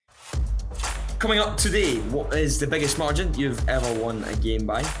Coming up today, what is the biggest margin you've ever won a game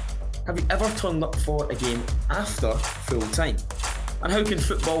by? Have you ever turned up for a game after full time? And how can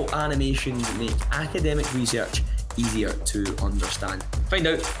football animations make academic research easier to understand? Find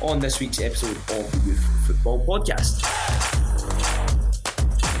out on this week's episode of the Youth Football Podcast.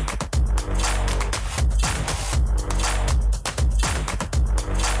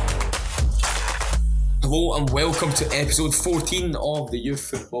 Hello and welcome to episode 14 of the Youth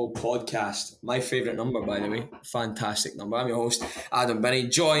Football Podcast. My favourite number, by the way. Fantastic number. I'm your host, Adam Binney,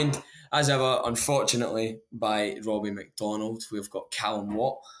 joined as ever, unfortunately, by Robbie McDonald. We've got Callum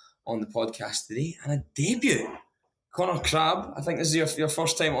Watt on the podcast today and a debut. Connor Crabb, I think this is your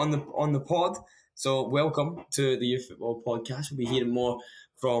first time on the pod. So welcome to the Youth Football Podcast. We'll be hearing more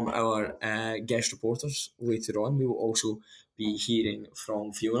from our guest reporters later on. We will also be hearing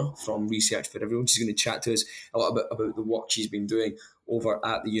from Fiona from Research for Everyone. She's going to chat to us a little bit about the work she's been doing over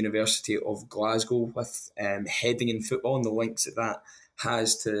at the University of Glasgow with heading in football and the links that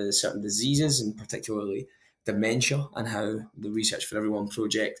has to certain diseases and particularly dementia, and how the Research for Everyone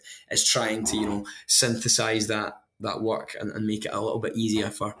project is trying to synthesize that work and make it a little bit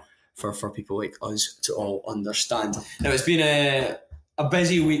easier for people like us to all understand. Now, it's been a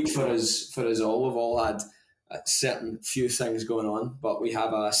busy week for us all. We've all had a certain few things going on, but we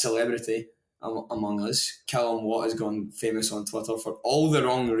have a celebrity among us. Callum Watt has gone famous on Twitter for all the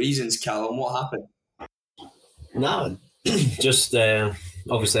wrong reasons. Callum, what happened? No, just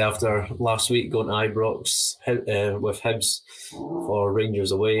obviously after last week going to Ibrox with Hibs for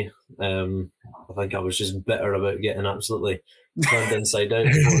Rangers away, I think I was just bitter about getting absolutely turned inside out.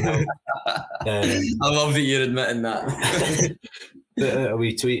 I love that you're admitting that. A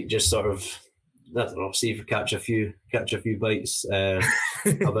wee tweet just sort of, I don't know, see if we catch a few bites about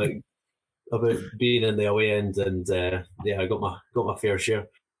being in the away end, and I got my fair share.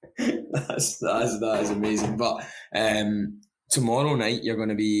 That is amazing. But tomorrow night you're going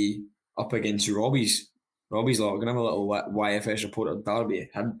to be up against Robbie's lot. We're going to have a little YFS reporter derby,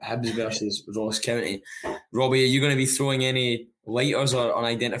 Hibs versus Ross County. Robbie, are you going to be throwing any lighters or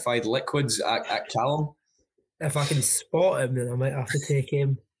unidentified liquids at Callum? If I can spot him, then I might have to take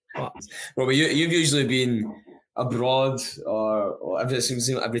him. But Robbie, you've usually been abroad, or every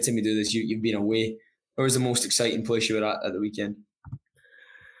time you do this, you've been away. Where was the most exciting place you were at the weekend?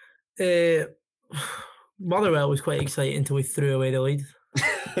 Motherwell was quite exciting until we threw away the lead.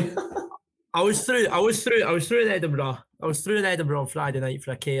 I was through in Edinburgh. I was through in Edinburgh on Friday night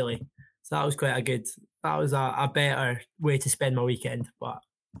for a Cayley. So that was that was a better way to spend my weekend. But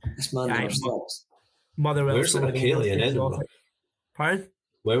this man never stops. Motherwell. Where's the Cayley in Edinburgh? Pardon?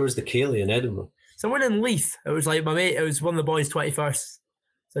 Where was the Cayley in Edinburgh? Somewhere in Leith. It was like my mate. It was one of the boys' 21st.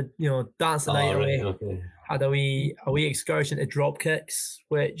 So dance the night away. Okay. Had a wee excursion to Dropkicks,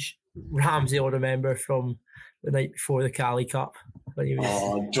 which Ramsey will remember from the night before the Cali Cup.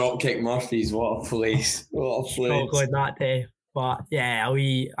 Dropkick Murphys! What a place! Going that day. But yeah,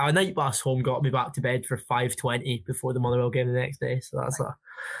 a night bus home got me back to bed for 5:20 before the Motherwell game the next day. So that's not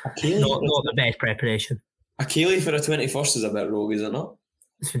the best preparation. A Cayley for a 21st is a bit rogue, is it not?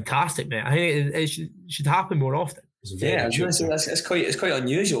 It's fantastic, mate. I think it should happen more often. Yeah, it's quite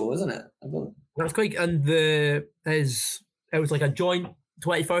unusual, isn't it? That's quite, and it was like a joint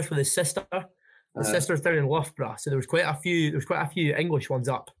 21st with his sister. His sister's down in Loughborough, so there was quite a few English ones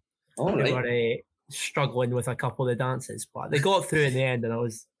up. Oh, they right. were struggling with a couple of the dances, but they got through in the end,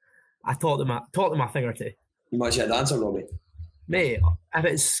 and I taught them a thing or two. You might be a dancer, Robbie. Mate, if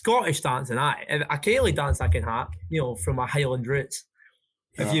it's Scottish dancing, if a Cayley dance I can hack, from my Highland roots.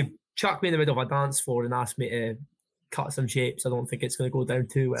 If you chuck me in the middle of a dance floor and ask me to cut some shapes, I don't think it's going to go down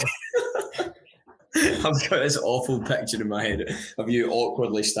too well. I've got this awful picture in my head of you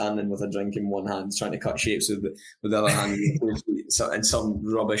awkwardly standing with a drink in one hand, trying to cut shapes with the other hand in some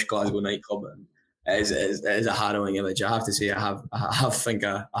rubbish Glasgow nightclub. It is a harrowing image. I have to say, I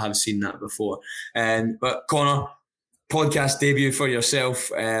have seen that before. But Connor, podcast debut for yourself.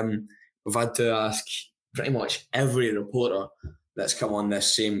 We've had to ask pretty much every reporter that's come on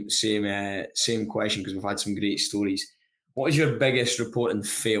this same question, because we've had some great stories. What is your biggest reporting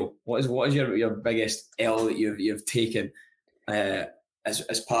fail? What is your biggest L that you've taken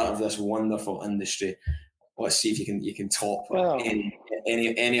as part of this wonderful industry? Let's see if you can top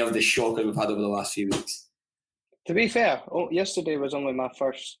any of the shockers we've had over the last few weeks. To be fair, yesterday was only my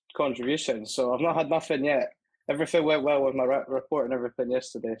first contribution, so I've not had nothing yet. Everything went well with my report and everything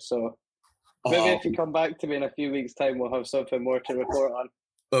yesterday, so maybe if you come back to me in a few weeks' time, we'll have something more to report on.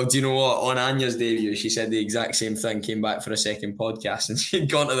 Well, do you know what? On Anya's debut, she said the exact same thing, came back for a second podcast, and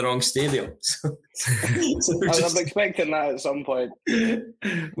she'd gone to the wrong stadium. So I'm expecting that at some point.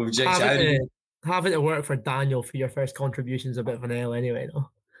 We've having to work for Daniel for your first contribution is a bit of an L anyway, no?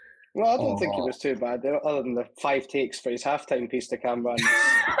 Well, I don't think it was too bad, other than the 5 takes for his halftime piece to Canberra.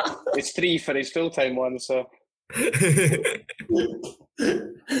 It's 3 for his full-time one, so... Robbie,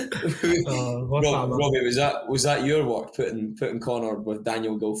 was that your work putting Connor with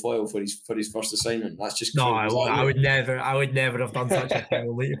Daniel Guilfoyle for his first assignment? That's just no. I would never have done such a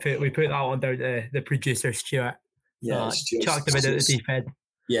thing. We put that one down to the producer Stuart. Yeah, chucked him into the deep end.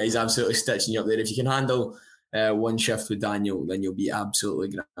 Yeah, he's absolutely stitching you up there. If you can handle one shift with Daniel, then you'll be absolutely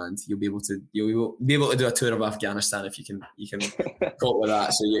grand. You'll be able to do a tour of Afghanistan if you can cope with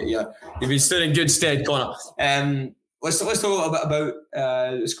that. So you've been stood in good stead, Connor. Let's talk a little bit about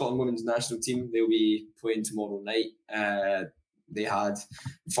the Scotland women's national team. They'll be playing tomorrow night. They had,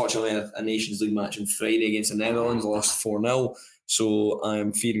 unfortunately, a Nations League match on Friday against the Netherlands, lost 4-0. So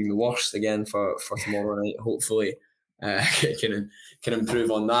I'm fearing the worst again for tomorrow night. Hopefully, can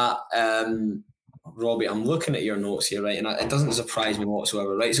improve on that. Robbie, I'm looking at your notes here, right, and it doesn't surprise me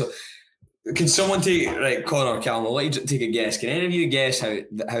whatsoever, right? So, can someone Connor, Callum, I'll let you take a guess. Can any of you guess how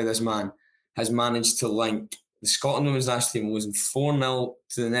this man has managed to link the Scotland women's national team losing 4-0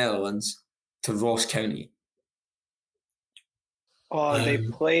 to the Netherlands to Ross County? Oh, they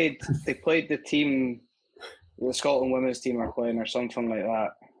played the team, the Scotland women's team are playing or something like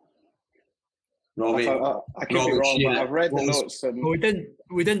that. Robbie, I could be wrong, but I've read the notes. And...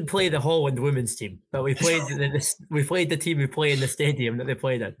 We didn't play the Holland women's team, but we played the team we play in the stadium that they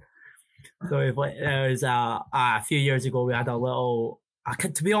played in. So it was a few years ago. We had a little.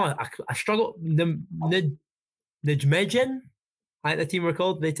 To be honest, I struggled. Nijmegen, I think the team were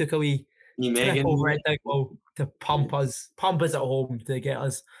called. They took a wee trip over at Digwell to pump us at home to get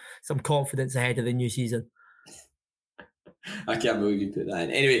us some confidence ahead of the new season. I can't believe you put that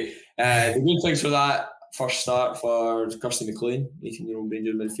in. Anyway, the good things for that first start for Kirsty McLean, 18-year-old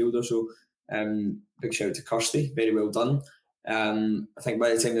Rangers midfielder. So big shout out to Kirsty. Very well done. I think by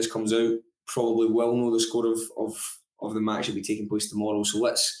the time this comes out, probably will know the score of the match that will be taking place tomorrow. So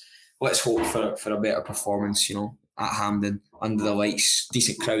let's hope for a better performance, at Hampden, under the lights,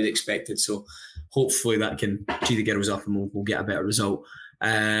 decent crowd expected. So hopefully that can cheer the girls up and we'll get a better result.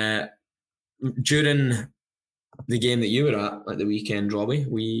 During the game that you were at the weekend, Robbie,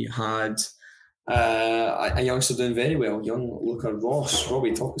 we had a youngster doing very well, young Luca Ross.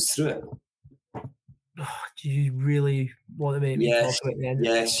 Robbie, talk us through it. Do you really want to make me talk about the end?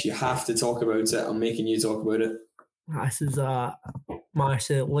 Yes, you have to talk about it. I'm making you talk about it. This is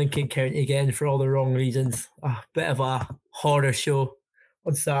Marcia Lincoln County again for all the wrong reasons. A bit of a horror show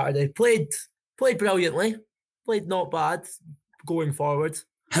on Saturday. Played brilliantly. Played not bad going forward.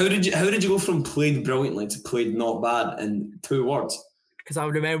 How did you go from played brilliantly to played not bad in 2 words? Because I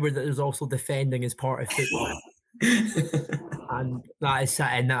remember that there's also defending as part of football. And that is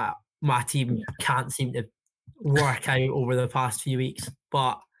something that my team can't seem to work out over the past few weeks.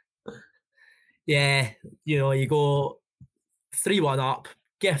 But yeah, you go 3-1 up,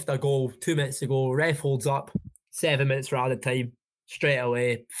 gift a goal, 2 minutes to go, ref holds up, 7 minutes for added time, straight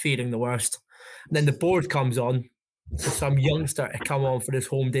away, fearing the worst. And then the board comes on for some youngster to come on for his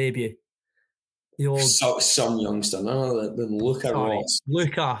home debut. Some youngster, no, than Luca Ross.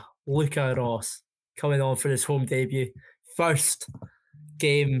 Luca Ross coming on for his home debut. First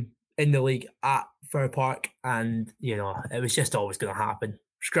game in the league at Fir Park, and it was just always going to happen.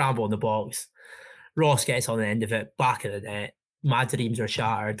 Scramble in the box. Ross gets on the end of it, back of the net. My dreams are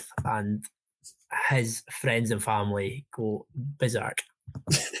shattered, and his friends and family go berserk.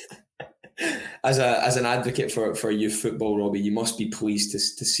 As an advocate for youth football, Robbie, you must be pleased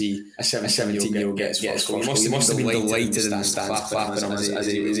to see a 17-year-old get his first goal. You must have been delighted in the stands clapping him as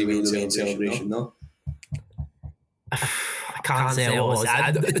he went to the main celebration, no? I can't say I was.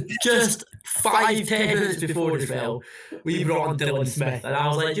 Just 5-10 minutes before the bell, we brought on Dylan Smith, and I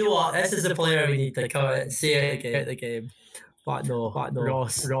was like, you know what, this is the player we need to come out and see it at the game. But no,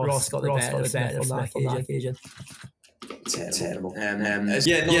 Ross got the better on that occasion. Terrible. Not a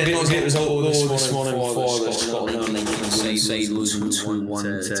great result this morning for the Scotland side losing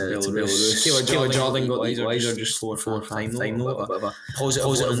 2-1 to Belarus. Kayla Jordan got the equaliser just for time though. A bit of a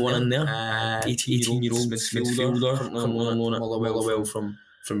positive one in there. 18-year-old midfielder coming on loan at Motherwell from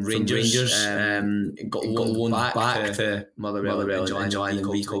Rangers. Got loaned back to Motherwell and joined the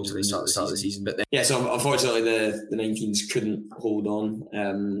recall to the start of the season. But so unfortunately the 19s couldn't hold on.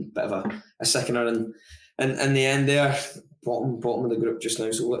 Bit of a sickener in the end there, bottom of the group just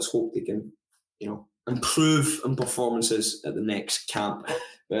now. So let's hope they can, improve in performances at the next camp.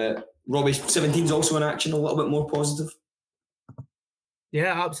 Robbie, 17's also in action, a little bit more positive.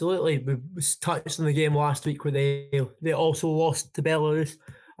 Yeah, absolutely. We touched on the game last week where they also lost to Belarus,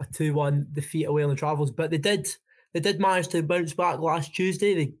 a 2-1 defeat away on the travels. But they did manage to bounce back last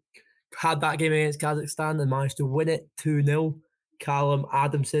Tuesday. They had that game against Kazakhstan and managed to win it 2-0. Callum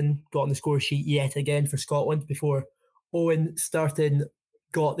Adamson got on the score sheet yet again for Scotland before Owen Sturton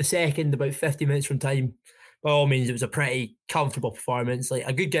got the second about 50 minutes from time. By all means, it was a pretty comfortable performance, like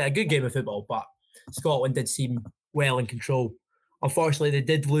a good game of football, but Scotland did seem well in control. Unfortunately, they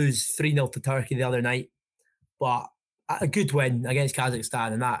did lose 3-0 to Turkey the other night, but a good win against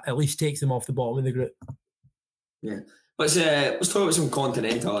Kazakhstan, and that at least takes them off the bottom of the group. Yeah. Let's talk about some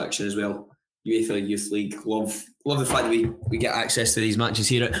continental action as well. UEFA Youth League. Love the fact that we get access to these matches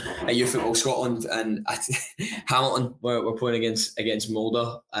here at Youth Football Scotland, and at Hamilton we're playing against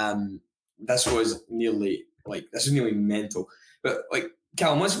Mulder. This was nearly mental. But like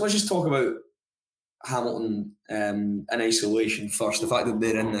Callum, let's just talk about Hamilton in isolation first. The fact that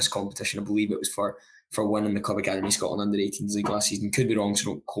they're in this competition, I believe it was for winning the Club Academy Scotland Under-18s League last season. Could be wrong, so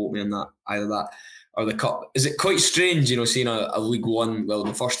don't quote me on that. Either that or the Cup. Is it quite strange, seeing a League One? Well,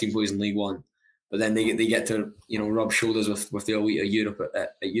 the first team plays in League One, but then they get to rub shoulders with the elite of Europe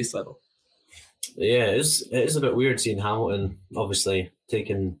at youth level. Yeah, it is a bit weird seeing Hamilton obviously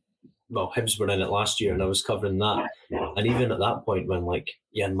taking. Well, Hibs were in it last year, and I was covering that. And even at that point, when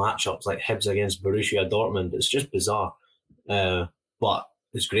in matchups like Hibs against Borussia Dortmund, it's just bizarre. But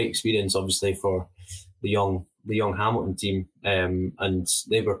it's great experience, obviously, for the young Hamilton team. And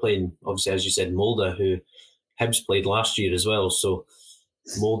they were playing, obviously, as you said, Molde, who Hibs played last year as well. So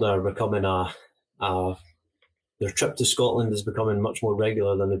Molde are becoming their trip to Scotland is becoming much more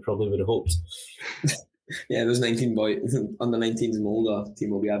regular than they probably would have hoped. Yeah, those 19 boys, under 19s Molde team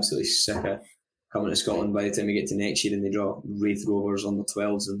will be absolutely sick of coming to Scotland by the time we get to next year and they draw Wraith Rovers under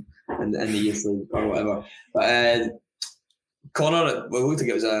 12s and the youth league or whatever. But Connor, we looked like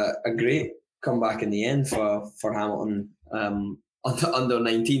it was a great comeback in the end for Hamilton under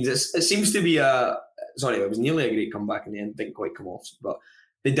 19s. It seems to be it was nearly a great comeback in the end. Didn't quite come off, but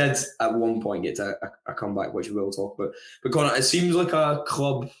they did at one point get to a comeback, which we will talk about. But Connor, it seems like a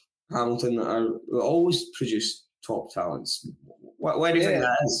club, Hamilton, that always produce top talents. Why do you think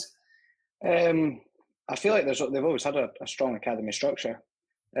that is? I feel like they've always had a strong academy structure.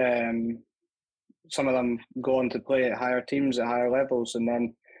 Some of them go on to play at higher teams at higher levels, and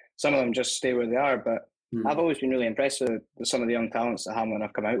then some of them just stay where they are. But I've always been really impressed with some of the young talents that Hamilton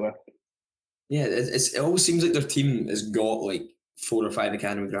have come out with. Yeah, it always seems like their team has got 4 or 5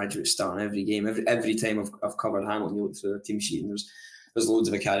 academy graduates starting every game. Every time I've covered Hamilton, you look through their team sheet and there's loads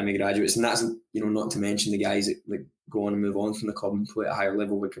of academy graduates, and that's not to mention the guys that go on and move on from the club and play at a higher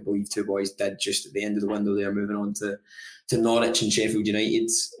level. Like I believe 2 boys did just at the end of the window. They're moving on to Norwich and Sheffield United,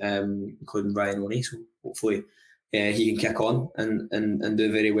 including Brian O'Neill. So hopefully he can kick on and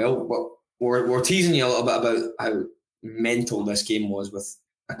do very well. But we're teasing you a little bit about how mental this game was, with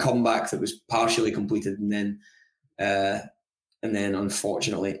a comeback that was partially completed and then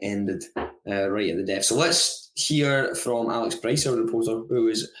unfortunately ended right at the death. So let's hear from Alex Price, our reporter, who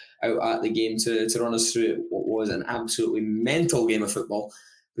was out at the game to run us through what was an absolutely mental game of football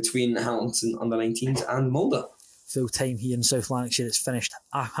between Hamilton under-19s and Molde. Full time here in South Lanarkshire, it's finished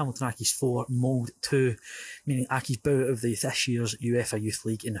Hamilton Accies 4, Molde 2, meaning Accies bow out of this year's UEFA Youth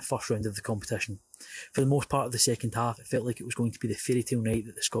League in the first round of the competition. For the most part of the second half, it felt like it was going to be the fairy tale night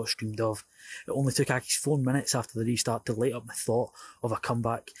that the Scots dreamed of. It only took Accies 4 minutes after the restart to light up the thought of a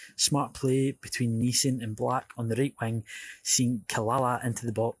comeback. Smart play between Neeson and Black on the right wing, seeing Kalala into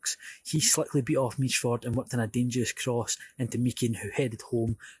the box. He slickly beat off Meachford and whipped in a dangerous cross into Meakin, who headed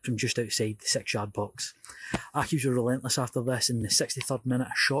home from just outside the 6-yard box. Accies were relentless after this. In the 63rd minute,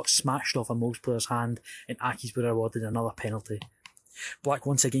 a shot smashed off a Molde player's hand and Accies were awarded another penalty. Black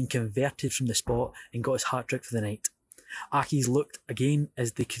once again converted from the spot and got his hat-trick for the night. Accies looked again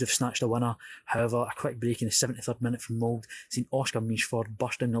as they could have snatched a winner. However, a quick break in the 73rd minute from Molde seen Oscar Meachford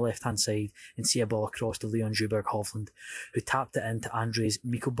burst down the left-hand side and see a ball across to Leon Juberg-Hovland, who tapped it into Andre's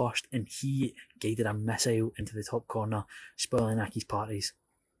Miko burst, and he guided a missile into the top corner, spoiling Accies' parties.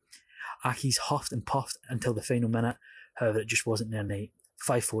 Accies huffed and puffed until the final minute. However, it just wasn't their night.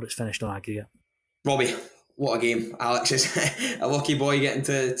 5-4, it's finished on aggregate. Robbie, what a game. Alex is a lucky boy getting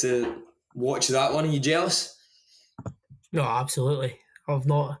to watch that one. Are you jealous? No, absolutely. I've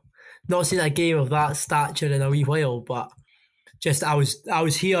not seen a game of that stature in a wee while, but just I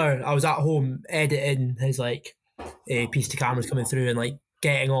was here, I was at home editing his piece to cameras coming through and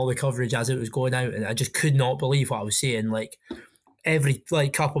getting all the coverage as it was going out, and I just could not believe what I was seeing. Every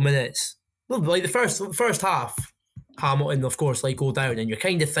couple minutes, the first half, Hamilton of course go down, and you're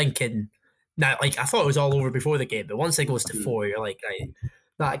kind of thinking now, I thought it was all over before the game, but once it goes to 4, you're right,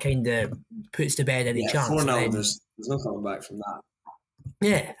 that kind of puts to bed any chance. 4-0, there's no coming back from that.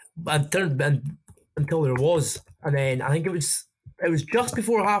 Yeah, until there was, and then I think it was just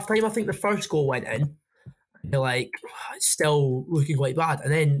before half time. I think the first goal went in. You're like, it's still looking quite bad,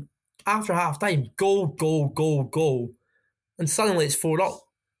 and then after half time, goal, and suddenly it's 4-0.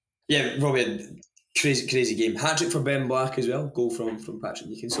 Yeah, Robbie, crazy game. Hat-trick for Ben Black as well. Goal from Patrick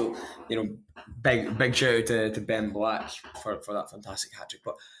Meekin. So, big shout out to Ben Black for that fantastic hat-trick.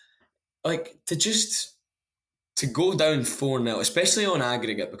 But like to go down 4-0, especially on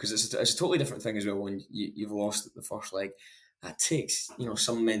aggregate, because it's a totally different thing as well when you've lost the first leg. That takes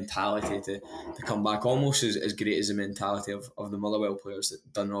some mentality to come back, almost as great as the mentality of the Motherwell players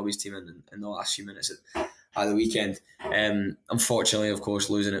that done Robbie's team in the last few minutes at the weekend. Unfortunately, of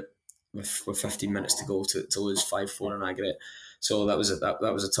course, losing it with 15 minutes to go to lose 5-4 in aggregate. So that was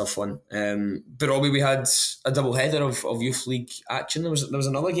a tough one. But Robbie, we had a double header of Youth League action. There was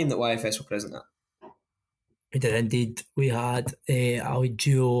another game that YFS were present at. We did indeed. We had a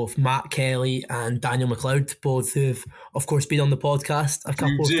duo of Matt Kelly and Daniel McLeod, both who've, of course, been on the podcast a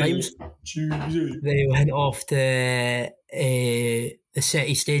couple of times. They went off to the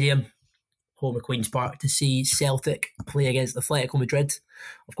City Stadium, home of Queen's Park, to see Celtic play against Atletico Madrid.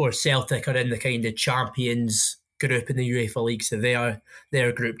 Of course, Celtic are in the kind of champions group in the UEFA League, so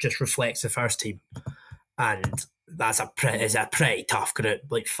their group just reflects the first team. And that's a pretty tough group,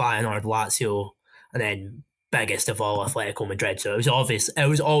 like Feyenoord, Lazio, and then biggest of all, Atletico Madrid. So it was obvious it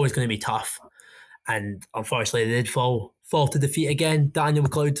was always going to be tough, and unfortunately they did fall to defeat again. Daniel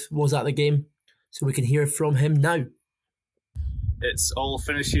McLeod was at the game, so we can hear from him now. It's all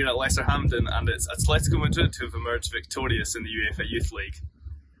finished here at Lesser Hampden, and it's Atletico Madrid who have emerged victorious in the UEFA Youth League.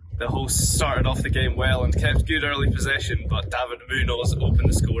 The hosts started off the game well and kept good early possession, but David Munoz opened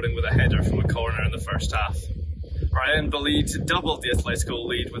the scoring with a header from a corner in the first half. Ryan Balid doubled the Atletico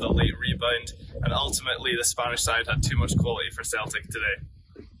lead with a late rebound, and ultimately the Spanish side had too much quality for Celtic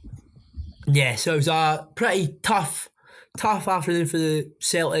today. Yeah, so it was a pretty tough afternoon for the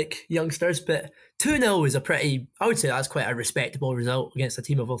Celtic youngsters, but 2-0 is I would say that's quite a respectable result against a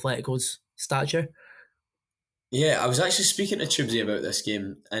team of Atletico's stature. Yeah, I was actually speaking to Chubsy about this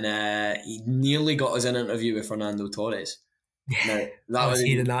game, and he nearly got us an interview with Fernando Torres. Now, that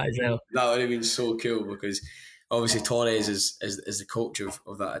would have been so cool, because obviously Torres is the coach of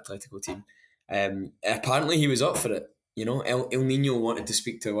that Atletico team. Apparently he was up for it. El Nino wanted to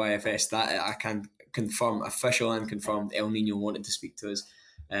speak to YFS. That I can confirm, official and confirmed. El Nino wanted to speak to us,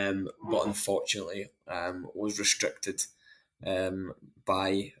 but unfortunately was restricted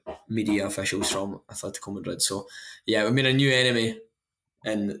by media officials from Atletico Madrid. So yeah, we made a new enemy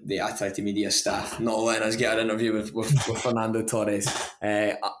in the Atleti media staff, not letting us get an interview with Fernando Torres.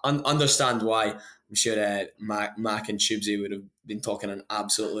 Understand why. I'm sure Mac and Chubsy would have been talking an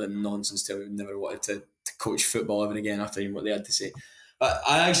absolute nonsense till we never wanted to coach football ever again after hearing what they had to say. But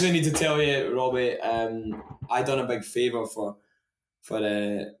I actually need to tell you, Robbie, I done a big favour for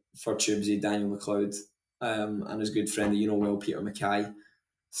Chubsy, Daniel McLeod, and his good friend that Peter Mackay.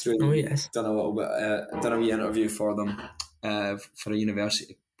 Done a little bit, done a wee interview for them for a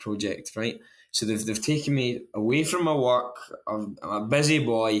university project, right? So they've taken me away from my work. I'm a busy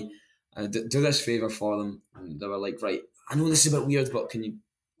boy. I do this favour for them, and they were like, right, I know this is a bit weird, but can you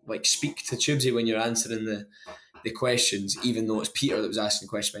speak to Chubsy when you're answering the questions, even though it's Peter that was asking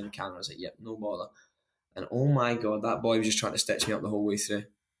questions behind the camera? I was like, yep, no bother. And oh my god, that boy was just trying to stitch me up the whole way through.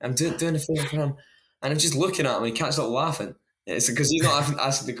 I'm doing a favour for him, and I'm just looking at him and he can't stop laughing. It's because he's not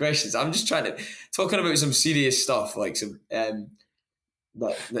asking the questions. I'm just talking about some serious stuff, like some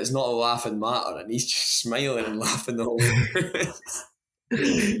that's not a laughing matter, and he's just smiling and laughing the whole way.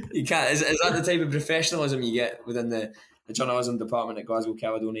 You can't. Is that the type of professionalism you get within the journalism department at Glasgow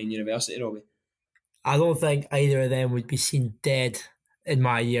Caledonian University, Robbie? I don't think either of them would be seen dead in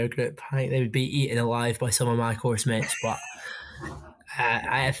my year group. I think they would be eaten alive by some of my course mates, but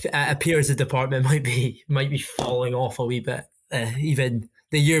it appears the department might be falling off a wee bit. Even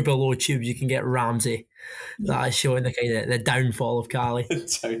the year below Tubes, you can get Ramsey. That is showing the kind of the downfall of Cali.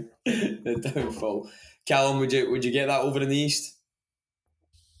 The downfall. Callum, would you get that over in the East?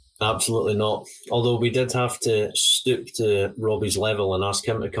 Absolutely not. Although we did have to stoop to Robbie's level and ask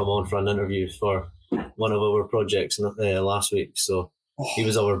him to come on for an interview for one of our projects last week. So he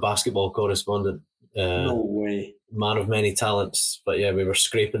was our basketball correspondent. No way. Man of many talents. But yeah, we were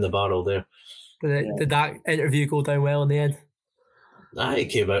scraping the barrel there. Did that interview go down well in the end?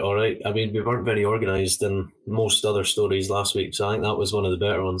 It came out all right. I mean, we weren't very organised in most other stories last week, so I think that was one of the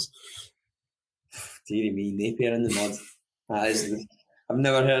better ones. Deary me, Napier in the mud. I've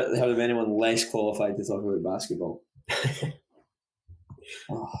never heard of anyone less qualified to talk about basketball.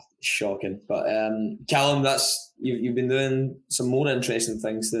 Shocking. But Callum, you've been doing some more interesting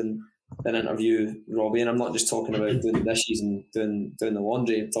things than interview Robbie, and I'm not just talking about doing the dishes and doing the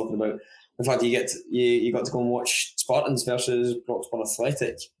laundry. I'm talking about the fact you got to go and watch Spartans versus Broxburn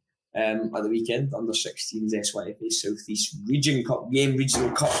Athletic at the weekend, under 16s SYFA South East Region Cup game,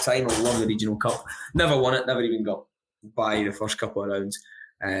 regional cup time. I love the regional cup. Never won it, never even got by the first couple of rounds.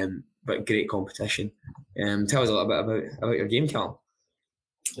 But great competition. Tell us a little bit about your game, Callum.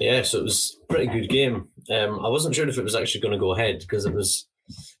 Yeah, so it was a pretty good game. I wasn't sure if it was actually going to go ahead because it was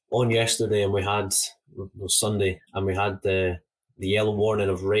on yesterday and it was Sunday, and we had the yellow warning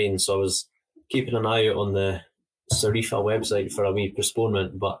of rain. So I was keeping an eye out on the Sarifa website for a wee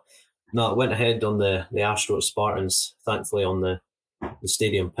postponement, but no, it went ahead on the Astro Spartans, thankfully on the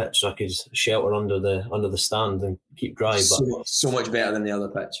stadium pitch, so I could shelter under the stand and keep dry. But so much better than the other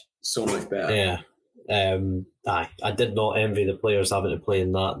pitch. So much better. Yeah. I did not envy the players having to play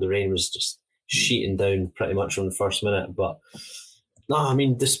in that. The rain was just sheeting down pretty much from the first minute. But no, I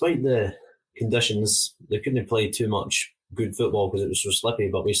mean, despite the conditions, they couldn't play too much good football because it was so slippy,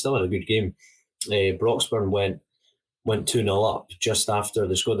 but we still had a good game. Broxburn went 2-0 up just after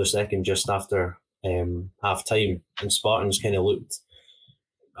they scored their second, just after half time, and Spartans kind of looked,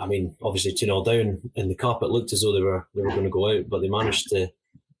 I mean, obviously 2-0 down in the cup. It looked as though they were going to go out, but they managed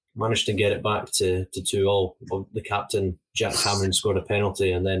to get it back to 2-2. The captain Jack Cameron scored a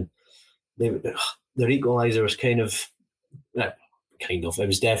penalty, and then their equaliser was it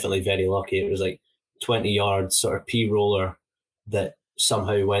was definitely very lucky. It was like 20-yard sort of p-roller that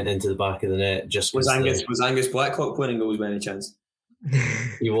somehow went into the back of the net. Just was Angus Blacklock winning goals by any chance?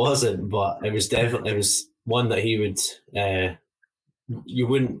 He wasn't, but it was one that he would you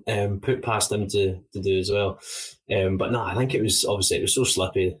wouldn't put past him to do as well. But no, I think it was so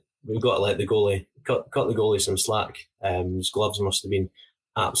slippy. We've got to let the goalie cut the goalie some slack. His gloves must have been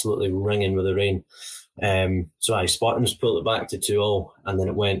absolutely ringing with the rain. So Spartans pulled it back to 2-2, and then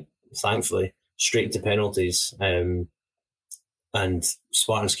it went, thankfully, straight to penalties. And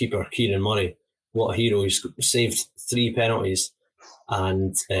Spartans keeper Kieran Murray, what a hero! He saved 3 penalties,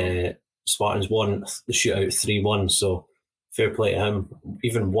 and Spartans won the shootout 3-1. So fair play to him.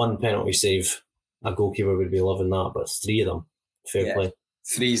 Even one penalty save, a goalkeeper would be loving that, but 3 of them, fair play.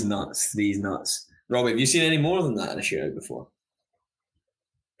 Three's nuts. Robbie, have you seen any more than that in a shootout before?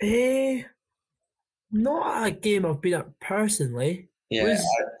 Not a game I've been at personally. Yeah,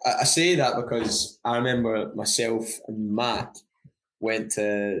 I say that because I remember myself and Matt went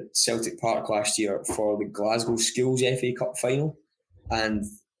to Celtic Park last year for the Glasgow Schools FA Cup final, and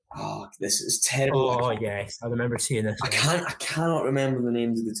this is terrible. Oh yes, I remember seeing this. I cannot remember the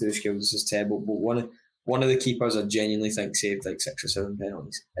names of the two schools. This is terrible. But one of the keepers I genuinely think saved like 6 or 7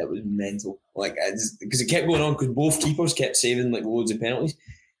 penalties. It was mental, because it kept going on because both keepers kept saving like loads of penalties,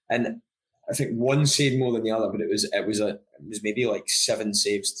 and I think one saved more than the other, but it was maybe like 7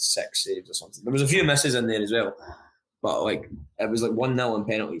 saves to 6 saves or something. There was a few misses in there as well. But it was like 1-0 in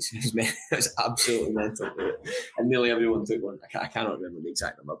penalties. It was absolutely mental, and nearly everyone took one. I cannot remember the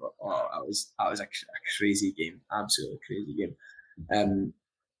exact number, but that was a crazy game, absolutely crazy game.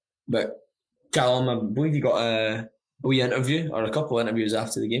 But Callum, I believe you got a wee interview or a couple of interviews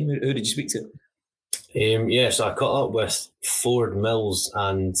after the game. Who did you speak to? So I caught up with Ford, Mills,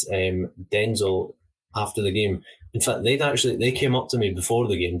 and Denzel after the game. In fact, they came up to me before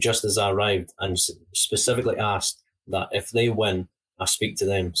the game, just as I arrived, and specifically asked that if they win, I speak to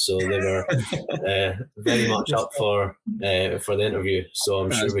them. So they were very much up for the interview. So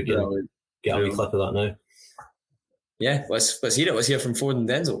I'm sure we can get a wee clip of that now. Yeah, let's hear it. Let's hear from Ford and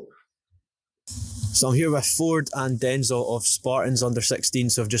Denzel. So I'm here with Ford and Denzel of Spartans under 16,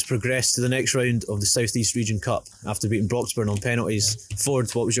 so have just progressed to the next round of the South East Region Cup after beating Broxburn on penalties. Ford,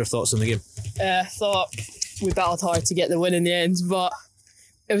 what was your thoughts on the game? I thought we battled hard to get the win in the end, but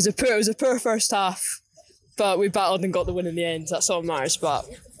it was a poor first half. But we battled and got the win in the end. That's all that matters. But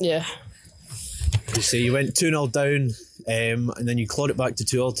yeah. You say you went 2-0 down, and then you clawed it back to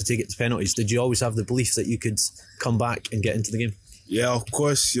 2-2 to take it to penalties. Did you always have the belief that you could come back and get into the game? Yeah, of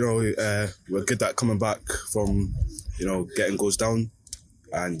course. We're good at coming back from, getting goals down,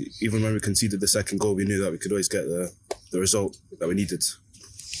 and even when we conceded the second goal, we knew that we could always get the result that we needed.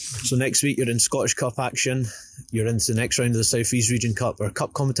 So next week you're in Scottish Cup action. You're into the next round of the South East Region Cup. Are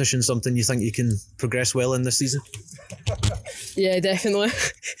cup competitions something you think you can progress well in this season? Yeah, definitely.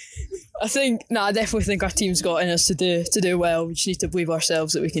 I definitely think our team's got it in us to do well. We just need to believe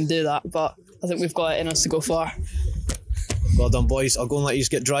ourselves that we can do that. But I think we've got it in us to go far. Well done, boys. I'll go and let you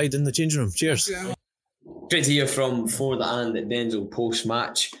get dried in the changing room. Cheers. Great to hear from Ford and Denzel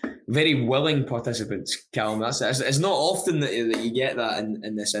post-match. very willing participants, Callum. It's not often that you get that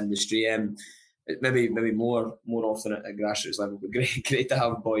in this industry. Maybe more often at grassroots level, but great to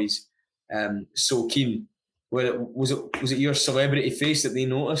have boys so keen. Was it your celebrity face that they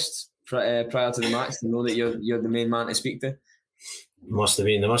noticed prior to the match to know that you're the main man to speak to? Must have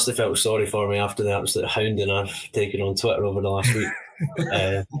been. They must have felt sorry for me after the absolute hounding I've taken on Twitter over the last week.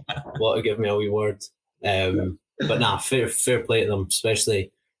 Want to give me a wee word. But nah, fair play to them.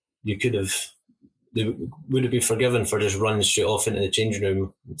 Especially, they would have been forgiven for just running straight off into the changing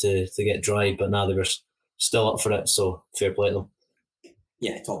room to get dried. But now they were still up for it. So fair play to them.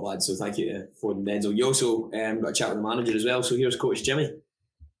 Yeah, top lads. So thank you to Ford and Denzel. You also got a chat with the manager as well. So here's Coach Jimmy.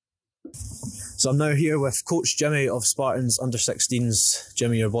 So I'm now here with Coach Jimmy of Spartans Under-16s.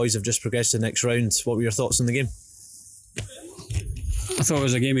 Jimmy, your boys have just progressed to the next round. What were your thoughts on the game? I thought it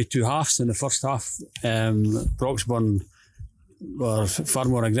was a game of two halves. In the first half, Broxburn were far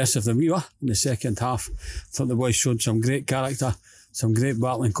more aggressive than we were. In the second half, I thought the boys showed some great character, some great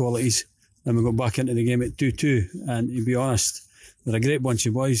battling qualities. Then we got back into the game at 2-2. And to be honest, they're a great bunch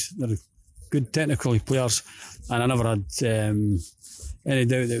of boys. They're good technical players. And I never had any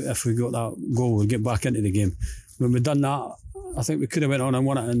doubt that if we got that goal, we'd get back into the game. When we'd done that, I think we could have went on and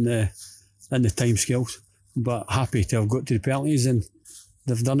won it in the time scales. But happy to have got to the penalties, and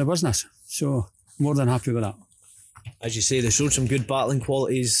they've done the business. So more than happy with that. As you say, they showed some good battling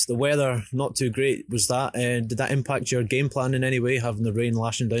qualities. The weather, not too great. Did that impact your game plan in any way, having the rain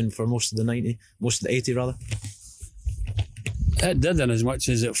lashing down for most of the 80 rather? It did, in as much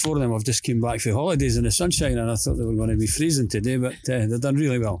as four of them have just came back for holidays in the sunshine, and I thought they were going to be freezing today, but they've done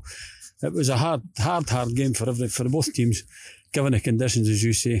really well. It was a hard game for both teams, given the conditions, as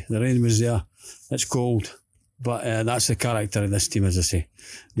you say. The rain was there, it's cold, but that's the character of this team, as I say.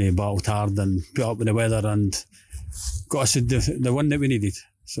 They battled hard and put up with the weather and got us the win that we needed.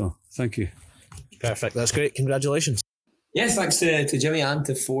 So, thank you. Perfect, that's great. Congratulations. Yes, thanks to Jimmy and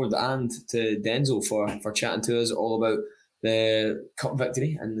to Ford and to Denzel for chatting to us all about the cup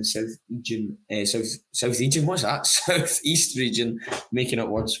victory in the South region. What's that? Southeast region. Making up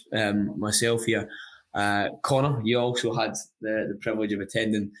words myself here. Connor, you also had the privilege of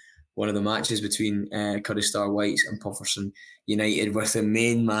attending one of the matches between Curry Star Whites and Pufferson United with the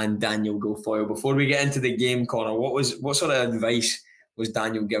main man Daniel Guilfoyle. Before we get into the game, Connor, what sort of advice was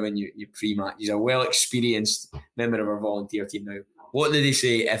Daniel giving you pre-match? He's a well-experienced member of our volunteer team now. What did he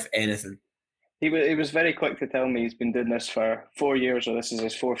say, if anything? He was very quick to tell me he's been doing this for 4 years, or this is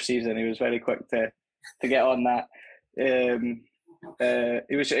his fourth season. He was very quick to get on that.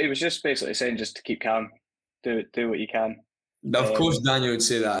 He was just basically saying just to keep calm, do what you can. Of course, Daniel would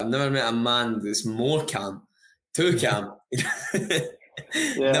say that. I've never met a man that's more calm, too calm.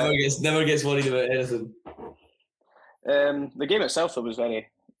 Never gets worried about anything. The game itself was very,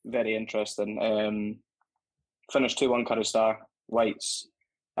 very interesting. Finished 2-1 Curry Star Whites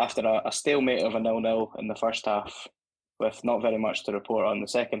after a stalemate of a 0-0 in the first half, with not very much to report on. The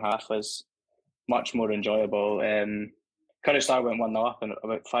second half was much more enjoyable. Curry Star went 1-0 up in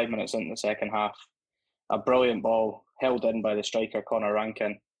about 5 minutes into the second half. A brilliant ball held in by the striker Connor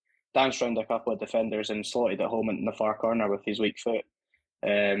Rankin, danced around a couple of defenders and slotted it home in the far corner with his weak foot.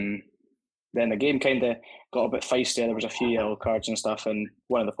 Then the game kind of got a bit feisty. There was a few yellow cards and stuff, and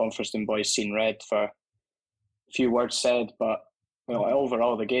one of the Pomfreston boys seen red for a few words said. But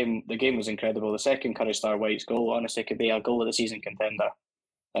overall, the game was incredible. The second Curry Star Whites goal honestly could be a goal of the season contender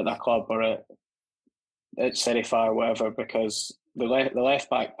at that club or at Serie A or whatever, because the left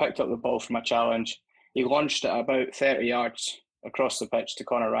back picked up the ball from a challenge. He launched it about 30 yards across the pitch to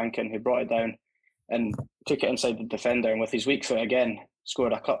Connor Rankin, who brought it down and took it inside the defender, and with his weak foot again,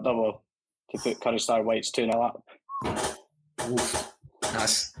 scored a cup double to put Curry Star Whites 2-0 up. Oof.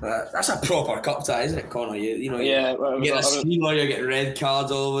 That's a proper cup tie, isn't it, Connor? You get a scene where you're getting red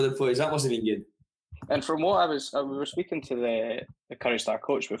cards all over the place. That must have been good. And from what we were speaking to the Curry Star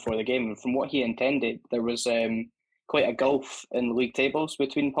coach before the game, and from what he intended, there was quite a gulf in the league tables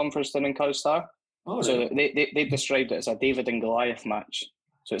between Pomfreston and Curry Star. Oh, so really? They described it as a David and Goliath match.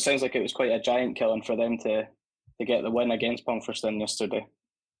 So it sounds like it was quite a giant killing for them to get the win against Pomfreston yesterday.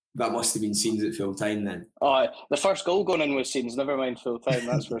 That must have been scenes at full time then. Oh, the first goal going in was scenes, never mind full time,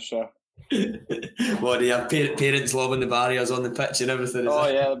 that's for sure. What, do you have parents lobbing the barriers on the pitch and everything? Oh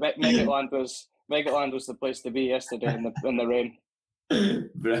yeah, Megatland was the place to be yesterday in the rain.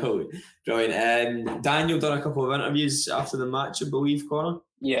 Brilliant. Daniel done a couple of interviews after the match, I believe, Connor?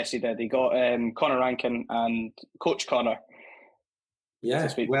 Yes, he did. He got Connor Rankin and Coach Connor. Yeah,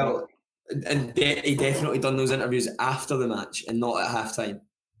 well, and he definitely done those interviews after the match and not at half time.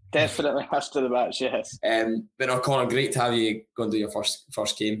 Definitely after the match, yes. But no, Connor, great to have you go and do your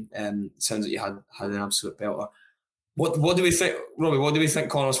first game. Sounds like you had an absolute belter. What do we think, Robbie? What do we think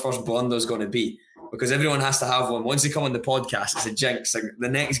Connor's first blunder is going to be? Because everyone has to have one. Once they come on the podcast, it's a jinx. Like the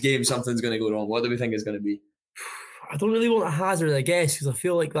next game, something's going to go wrong. What do we think is going to be? I don't really want to hazard a guess because I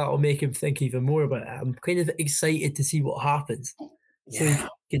feel like that will make him think even more about it. I'm kind of excited to see what happens. So he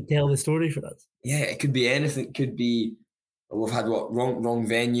can tell the story for us. Yeah, it could be anything. It could be we've had wrong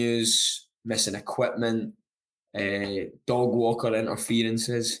venues, missing equipment, dog walker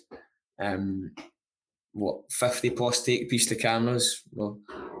interferences, 50 plus take piece to cameras. Well,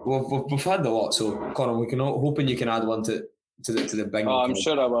 we've had a lot. So Connor, we can hoping you can add one to the bingo. I'm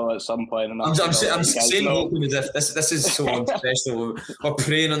sure I will at some point. I'm saying hoping as if this is so unprofessional. We're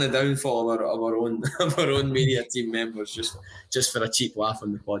preying on the downfall of our own media team members just for a cheap laugh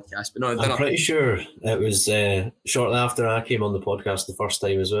on the podcast. But no, I'm pretty sure it was shortly after I came on the podcast the first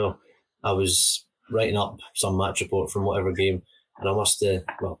time as well. I was writing up some match report from whatever game, and I must have,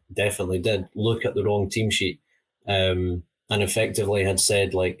 definitely did look at the wrong team sheet, and effectively had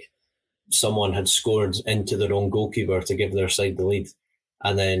said like someone had scored into the wrong goalkeeper to give their side the lead.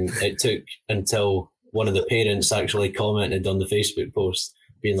 And then it took until one of the parents actually commented on the Facebook post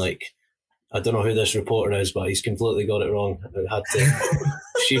being like, I don't know who this reporter is, but he's completely got it wrong. I had to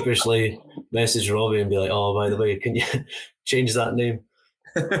sheepishly message Robbie and be like, oh, by the way, can you change that name?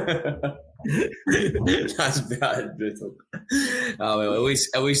 That's brutal. Oh, well, at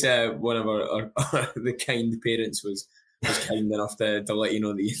least one of our the kind parents was kind enough to let you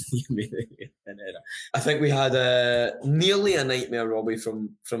know that you made an error. I think we had nearly a nightmare, Robbie,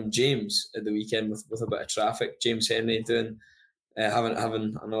 from James at the weekend with a bit of traffic. James Henry doing having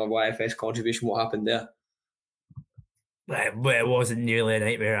another YFS contribution. What happened there? It wasn't nearly a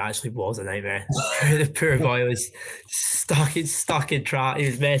nightmare. It actually was a nightmare. The poor boy was stuck in traffic. He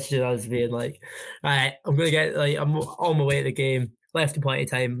was messaging us being like, "Right, I'm gonna get I'm on my way to the game. Left in plenty of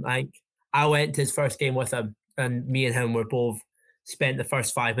time." Like I went to his first game with him. And me and him were both spent the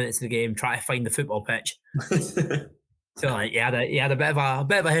first 5 minutes of the game trying to find the football pitch. So like he had a bit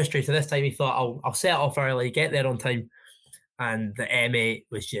of a history. So this time he thought I'll set off early, get there on time, and the M8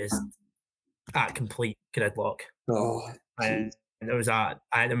 was just at complete gridlock. Oh, and there was there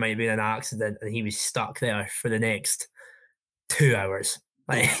might have been an accident, and he was stuck there for the next 2 hours.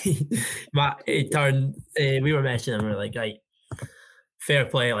 Like he turned. We were messaging him. We were like, right. Fair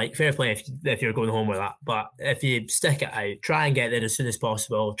play if you're going home with that. But if you stick it out, try and get there as soon as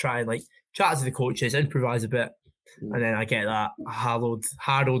possible. Try and chat to the coaches, improvise a bit. And then I get that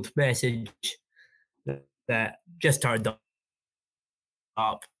Harold message that just turned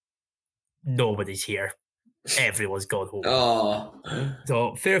up. Nobody's here. Everyone's gone home. Oh.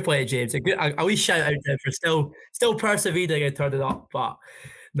 So fair play to James. A wee shout out to him for still persevering and turning up. But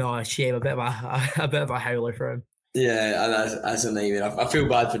no, a shame. A bit of a howler for him. Yeah, that's a nightmare. I feel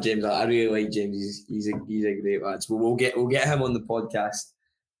bad for James. I really like James. He's a great lad. So we'll get him on the podcast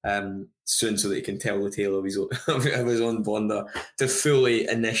soon so that he can tell the tale of his own blunder to fully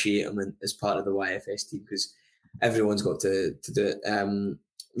initiate him as part of the YFS team, because everyone's got to do it.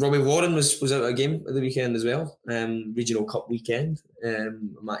 Robbie Warren was out of a game at the weekend as well. Regional Cup weekend, a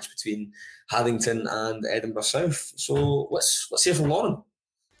match between Haddington and Edinburgh South. So let's hear from Lauren.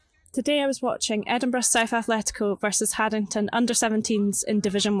 Today I was watching Edinburgh South Athletico versus Haddington under-17s in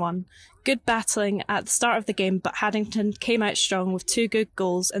Division 1. Good battling at the start of the game, but Haddington came out strong with 2 good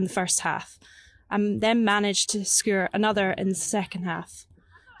goals in the first half, and then managed to score another in the second half.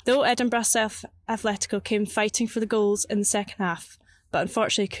 Though Edinburgh South Athletico came fighting for the goals in the second half, but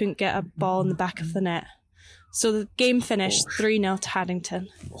unfortunately couldn't get a ball in the back of the net. So the game finished 3-0 to Haddington.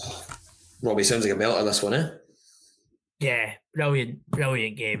 Robbie, sounds like a belter this one, eh? Yeah,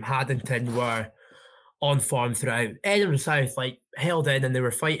 brilliant game. Haddington were on form throughout. Edinburgh South held in and they were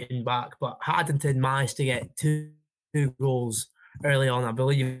fighting back, but Haddington managed to get 2 goals early on. I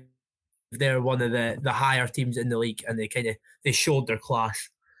believe they're one of the higher teams in the league, and they showed their class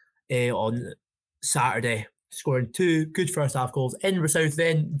on Saturday, scoring 2 good first half goals. Edinburgh South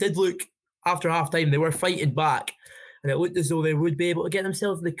then did look, after half time, they were fighting back. And it looked as though they would be able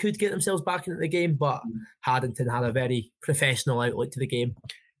to they could get themselves back into the game, but Haddington had a very professional outlook to the game.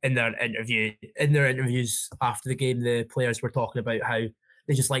 In their interviews after the game, the players were talking about how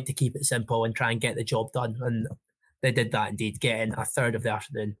they just like to keep it simple and try and get the job done. And they did that indeed, getting a third of the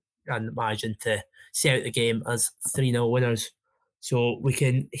afternoon and managing to see out the game as 3-0 winners. So we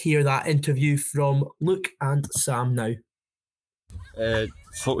can hear that interview from Luke and Sam now.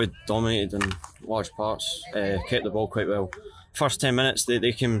 Thought we dominated in large parts, kept the ball quite well. First 10 minutes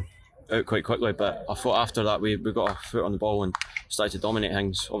they came out quite quickly, but I thought after that we got our foot on the ball and started to dominate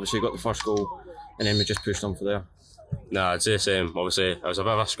things. Obviously got the first goal and then we just pushed on from there. No, I'd say the same. Obviously it was a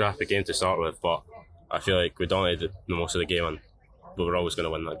bit of a scrappy game to start with, but I feel like we dominated the most of the game and we were always going to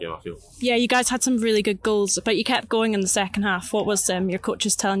win that game, I feel. Yeah, you guys had some really good goals, but you kept going in the second half. What was your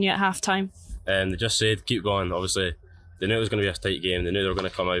coaches telling you at half time? They just said keep going. Obviously they knew it was going to be a tight game. They knew they were going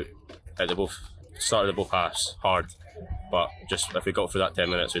to come out at the start of the both halves hard, but just if we got through that 10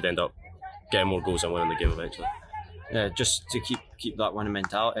 minutes we'd end up getting more goals and winning the game eventually. Yeah, just to keep that winning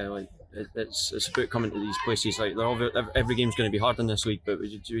mentality. Like it's about coming to these places. Like every game's going to be hard in this league, but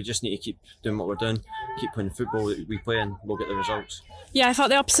we just need to keep doing what we're doing, keep playing the football that we play, and we'll get the results. Yeah, I thought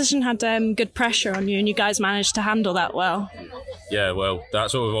the opposition had good pressure on you, and you guys managed to handle that well. Yeah, well,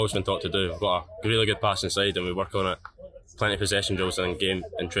 that's what we've always been taught to do. We've got a really good passing side, and we work on it. Plenty of possession drills in game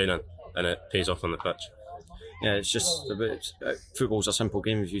and training, and it pays off on the pitch. Yeah, it's just about football's a simple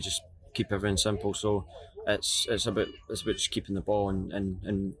game if you just keep everything simple. So it's about just keeping the ball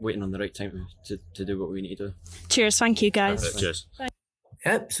and waiting on the right time to do what we need to do. Cheers, thank you guys. Cheers.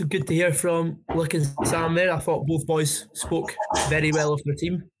 Yep, so good to hear from Luke and Sam there. I thought both boys spoke very well of their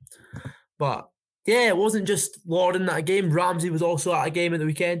team. But yeah, it wasn't just Lauren at a game. Ramsey was also at a game at the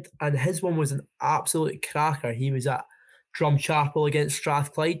weekend, and his one was an absolute cracker. He was at Drumchapel against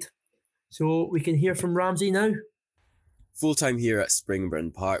Strathclyde. So we can hear from Ramsey now. Full time here at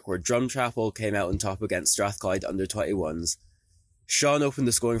Springburn Park, where Drumchapel came out on top against Strathclyde under-21s. Sean opened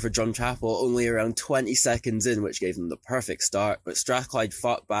the scoring for Drumchapel only around 20 seconds in, which gave them the perfect start, but Strathclyde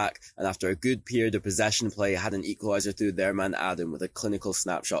fought back and after a good period of possession play had an equaliser through their man Adam with a clinical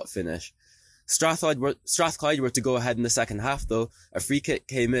snapshot finish. Strathclyde were to go ahead in the second half though. A free kick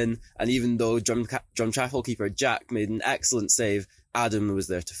came in, and even though Drumchapel keeper Jack made an excellent save, Adam was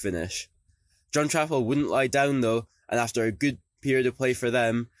there to finish. Drumchapel wouldn't lie down though, and after a good period of play for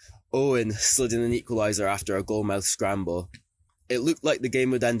them, Owen slid in an equaliser after a goalmouth scramble. It looked like the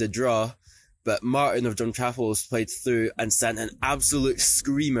game would end a draw, but Martin of Drumchapel played through and sent an absolute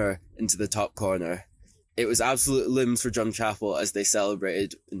screamer into the top corner. It was absolute limbs for Drumchapel as they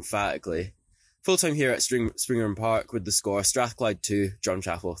celebrated emphatically. Full time here at Springburn Park with the score Strathclyde 2,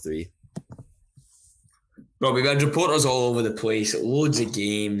 Drumchapel 3. Robbie, we had reporters all over the place, loads of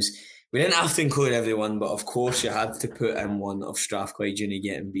games. We didn't have to include everyone, but of course you had to put in one of Strathclyde Uni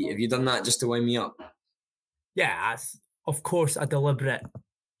getting beat. Have you done that just to wind me up? Yeah, that's of course a deliberate.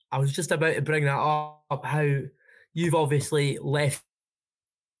 I was just about to bring that up, how you've obviously left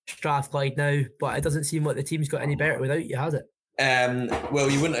Strathclyde now, but it doesn't seem like the team's got any better without you, has it? Well,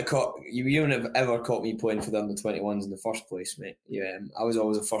 you wouldn't have ever caught me playing for the under-21s in the first place, mate. Yeah, I was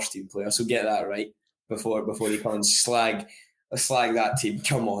always a first team player, so get that right before you come and slag that team.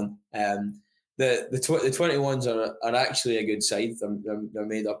 Come on. The 21s are actually a good side. They're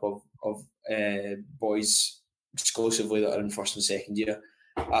made up of boys exclusively that are in first and second year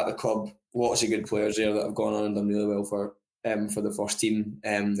at the club. Lots of good players there that have gone on and done really well for the first team.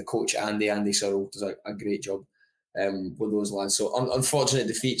 The coach Andy Searle does a great job with those lads. So unfortunate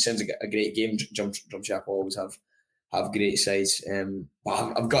defeat. Sounds like a great game. Drumchapel always have great sides.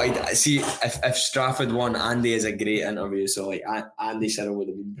 But I've got to see if Strafford won. Andy is a great interview. So like Andy Searle would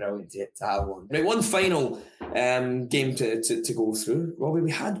have been brilliant to have one. Right, one final game to go through. Robbie,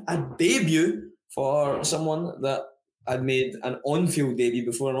 we had a debut for someone that had made an on-field debut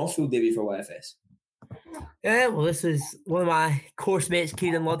before an off-field debut for YFS. Yeah, well, this is one of my course mates,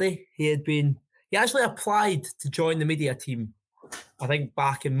 Kieran Luddy. He actually applied to join the media team, I think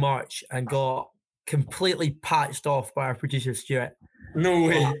back in March, and got completely patched off by our producer Stuart. No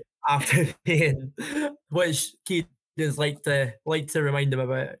way. After being, which Kieran's like to remind him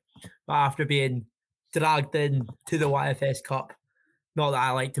about, but after being dragged in to the YFS Cup. Not that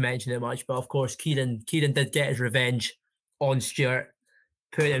I like to mention it much, but of course Kieran did get his revenge on Stuart,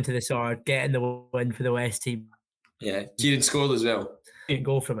 putting him to the sword, getting the win for the West team. Yeah, Kieran scored as well. Didn't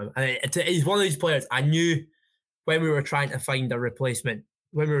go from him. And he's one of these players I knew when we were trying to find a replacement,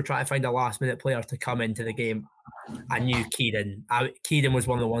 when we were trying to find a last-minute player to come into the game, I knew Kieran. Kieran was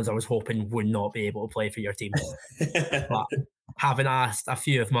one of the ones I was hoping would not be able to play for your team. But having asked a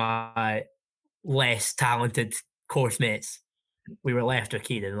few of my less talented course mates, we were left with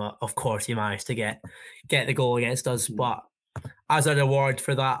Kieran. Of course, he managed to get the goal against us. But as a reward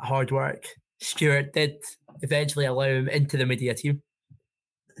for that hard work, Stuart did eventually allow him into the media team.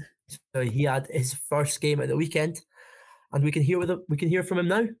 So he had his first game at the weekend, and we can hear from him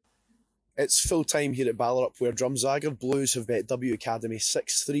now. It's full time here at Ballarup, where Drumzagger Blues have met W Academy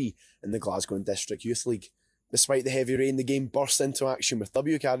 6-3 in the Glasgow and District Youth League. Despite the heavy rain, the game burst into action with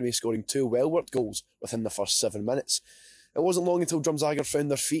W Academy scoring 2 well-worked goals within the first 7 minutes. It wasn't long until Drumzagger found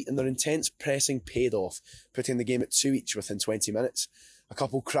their feet and their intense pressing paid off, putting the game at 2 each within 20 minutes. A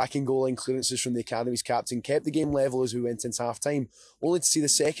couple cracking goal line clearances from the Academy's captain kept the game level as we went into half-time, only to see the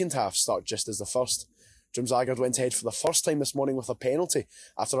second half start just as the first. Drumzagger went ahead for the first time this morning with a penalty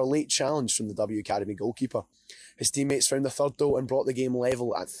after a late challenge from the W Academy goalkeeper. His teammates found the third goal and brought the game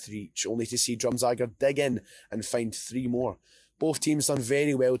level at 3 each, only to see Drumzagger dig in and find 3 more. Both teams done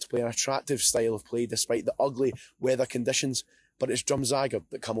very well to play an attractive style of play despite the ugly weather conditions, but it's Drumzagger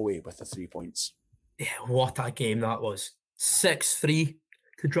that come away with the 3 points. Yeah, what a game that was. 6-3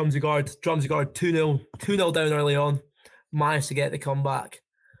 to Drumzagard. Drumzagard 2-0 down early on. Managed to get the comeback.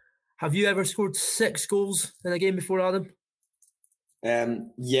 Have you ever scored 6 goals in a game before, Adam?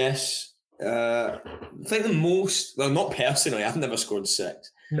 Yes. I think the most, well, not personally, I've never scored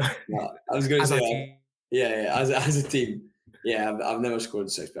 6. No. I was going to say, as a team. Yeah, I've never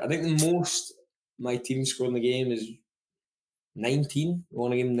scored 6, but I think the most my team scored in the game is 19. We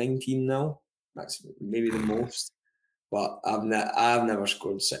won a game 19 now. That's maybe the most, but I've never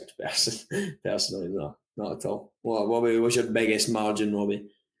scored 6 personally. No, not at all. What's your biggest margin, Robbie?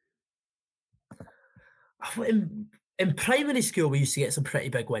 In primary school, we used to get some pretty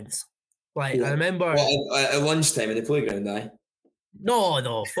big wins. Like, I remember at lunchtime in the playground,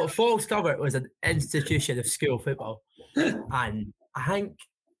 No. Falls Covert was an institution of school football. And I think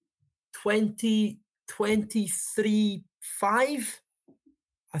 23-5,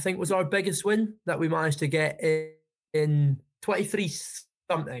 I think, was our biggest win that we managed to get in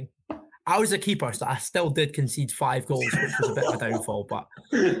 23-something. I was a keeper, so I still did concede 5 goals, which was a bit of a downfall. But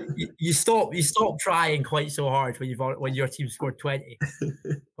you stop trying quite so hard when your team scored 20.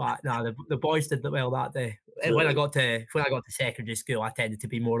 But no, the boys did well that day. And when I got to secondary school, I tended to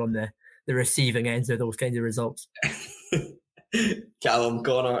be more on the receiving ends of those kinds of results. Callum,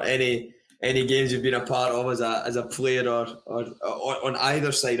 Connor, any games you've been a part of as a player or on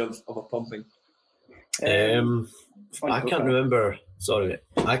either side of a pumping? I can't remember. Sorry,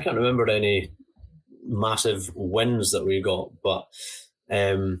 I can't remember any massive wins that we got. But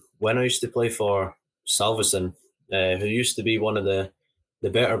when I used to play for Salveson, who used to be one of the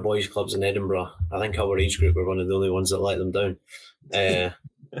better boys clubs in Edinburgh, I think our age group were one of the only ones that let them down.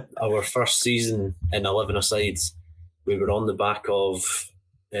 Our first season in 11-a-sides, we were on the back of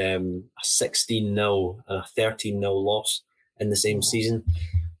a 16-0 and a 13-0 loss in the same season.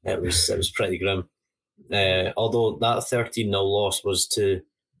 It was pretty grim. Although that 13-0 loss was to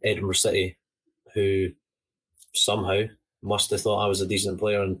Edinburgh City, who somehow must have thought I was a decent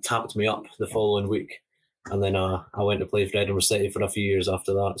player and tapped me up the following week. And then I went to play for Edinburgh City for a few years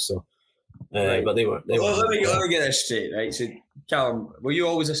after that. So, right. But they were. Let me get this straight, right? So, Callum, were you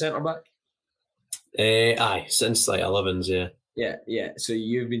always a centre back? Aye, since like 11s, yeah. Yeah. So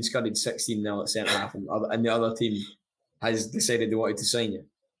you've been scudded 16-0 at centre half, and the other team has decided they wanted to sign you.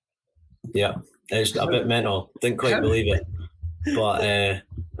 Yeah, it's a bit mental. Didn't quite believe it, but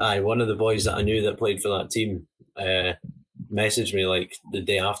one of the boys that I knew that played for that team messaged me like the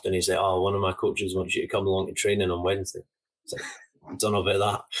day after, and he said, "Oh, one of my coaches wants you to come along to training on Wednesday." So, I don't know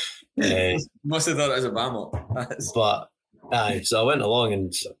about that. Must have thought it was a bam-up. But so I went along,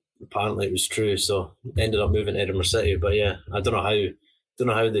 and apparently it was true. So ended up moving to Edinburgh City. But yeah, I don't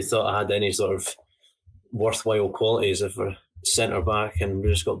know how they thought I had any sort of worthwhile qualities if we're centre back and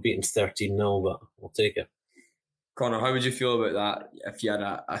we just got beaten 13-0. But we'll take it. Connor, how would you feel about that if you had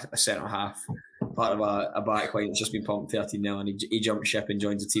a centre half, part of a back line that's just been pumped 13-0 and he jumped ship and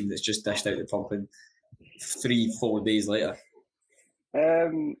joins a team that's just dished out the pumping 3-4 days later?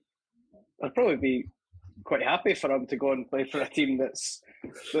 I'd probably be quite happy for him to go and play for a team that's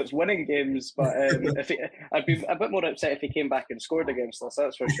winning games, but I'd be a bit more upset if he came back and scored against us,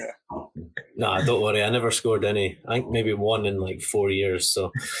 that's for sure. Nah, don't worry, I never scored any. I think maybe one in like 4 years,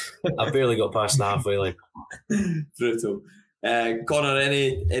 so I barely got past the halfway line. Brutal. Connor,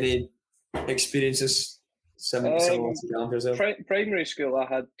 any experiences similar to yourself? Primary school, I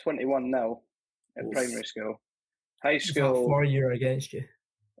had 21-0 in primary school. High school... Was that for you or against you?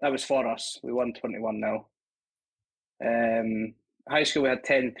 That was for us. We won 21-0. High school, we had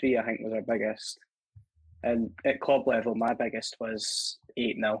 10-3, I think, was our biggest. And at club level, my biggest was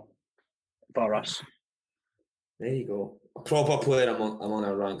 8-0 for us. There you go. A proper player among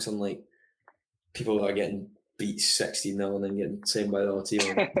our ranks, unlike people that are getting beat 16-0 and then getting signed by the other team.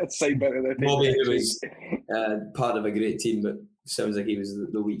 Signed by the other team. Bobby, who was part of a great team, but sounds like he was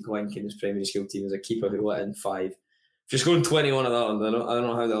the weak link in his primary school team as a keeper who let in 5. If you're scoring 21 of that one, I don't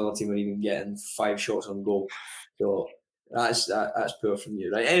know how the other team are even getting 5 shots on goal. So that's poor from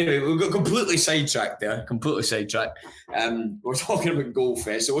you, right? Anyway, we got completely sidetracked there. We're talking about Goal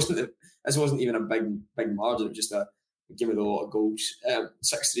Fest. This wasn't even a big margin. It was just a game with a lot of goals.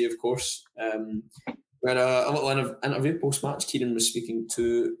 6-3, of course. We had a little interview post-match. Kieran was speaking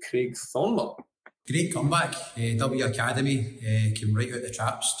to Craig Thornber. Great comeback. W Academy came right out the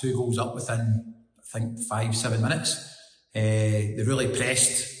traps, 2 goals up within, I think, 5-7 minutes. They really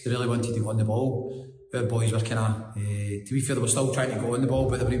pressed, they really wanted to go on the ball. Our boys were kind of, to be fair, they were still trying to go on the ball,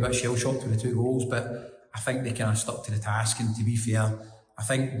 but they were a bit shell-shocked with the 2 goals. But I think they kind of stuck to the task, and to be fair, I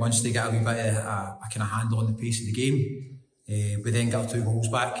think once they got a wee bit of a kind of handle on the pace of the game, we then got 2 goals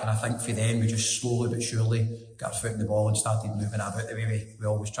back, and I think for them we just slowly but surely got our foot in the ball and started moving it about the way we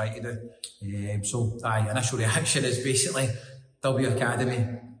always try to do. So initial reaction is basically W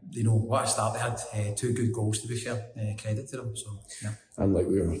Academy, you know, what a start they had. 2 good goals, to be fair, credit to them. So yeah. And like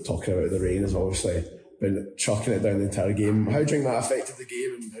we were talking about, the rain has obviously been chucking it down the entire game. How do you think that affected the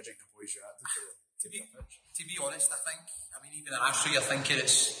game, and how do you think the boys reacted to it? To be honest, I think, even initially you're thinking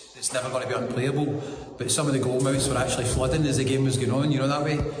it's never going to be unplayable, but some of the goal mouths were actually flooding as the game was going on, you know, that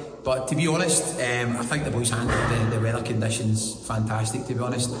way. But to be honest, I think the boys handled the weather conditions fantastic, to be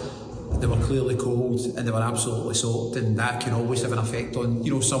honest. They were clearly cold and they were absolutely soaked, and that can always have an effect on,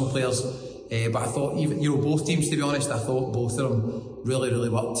 you know, some players. But I thought, even, you know, both teams, to be honest, I thought both of them really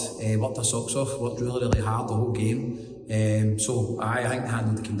worked their socks off, worked really hard the whole game. So I think they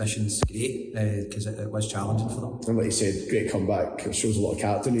handled the conditions great, because it was challenging for them. And like you said, great comeback. It shows a lot of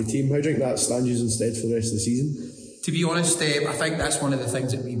character in your team. How do you think that stands you in stead for the rest of the season? To be honest, I think that's one of the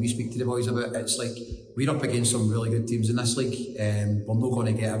things that we speak to the boys about. It's like, we're up against some really good teams in this league. We're not going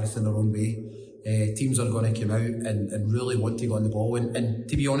to get everything their own way. Teams are going to come out and really want to go on the ball, and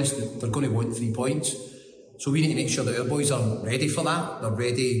to be honest, they're going to want 3 points. So we need to make sure that our boys are ready for that. They're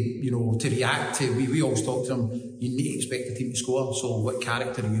ready, you know, to react to. We always talk to them, you need to expect the team to score. So what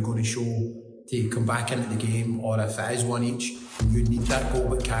character are you going to show to come back into the game? Or if it is 1 each, you need that goal.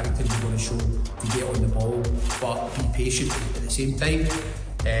 What character are you going to show to get on the ball, but be patient at the same time,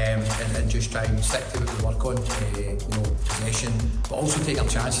 and just try and stick to what we work on, you know, possession, but also take our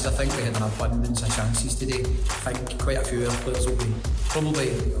chances. I think we had an abundance of chances today. I think quite a few of our players will be probably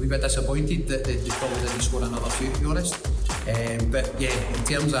a wee bit disappointed that they probably didn't score another few, to be honest. But yeah, in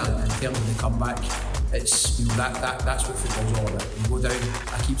terms of the comeback, it's, you know, that's what football's all about. You go down,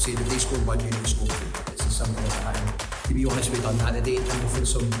 I keep saying, if they score 1, you need to score 2. It's as simple as that. And to be honest, we've done that today. And we've had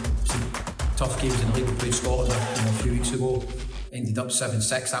some tough games in the league. We played Scotland a few weeks ago, ended up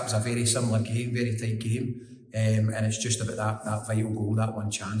 7-6. That was a very similar game, very tight game. And it's just about that vital goal, that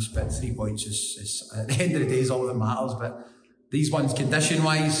one chance. But 3 points is at the end of the day is all that matters. But these ones,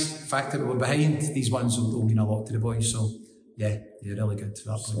 condition-wise, the fact that we were behind, these ones will mean a lot to the boys. So yeah, really good to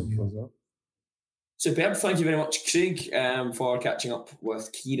that point of view. Superb. Thank you very much, Craig, for catching up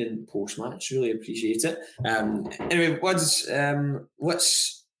with Kieran post-match. Really appreciate it. Anyway,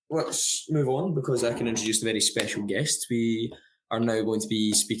 let's move on, because I can introduce a very special guest. We are now going to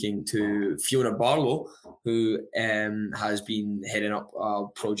be speaking to Fiona Barlow, who has been heading up a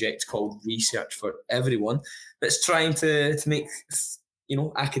project called Research for Everyone, that's trying to make, you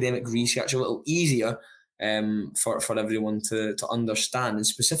know, academic research a little easier for everyone to understand. And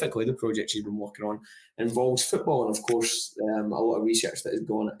specifically, the project she's been working on involves football, and of course a lot of research that has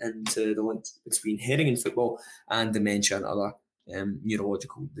gone into the link between heading in football and dementia and other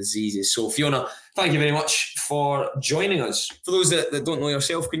neurological diseases. So Fiona, thank you very much for joining us. For those that don't know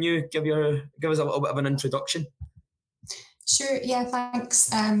yourself, can you give us a little bit of an introduction? Sure, yeah,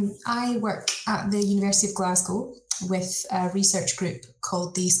 thanks. I work at the University of Glasgow with a research group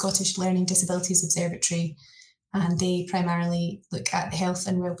called the Scottish Learning Disabilities Observatory, and they primarily look at the health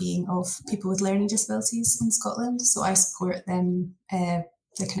and well-being of people with learning disabilities in Scotland. So I support them, the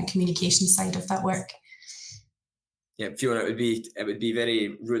kind of communication side of that work. Yeah, Fiona, it would be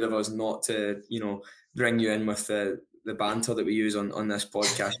very rude of us not to, you know, bring you in with the banter that we use on this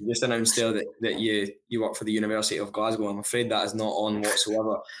podcast. You just announced there that you work for the University of Glasgow. I'm afraid that is not on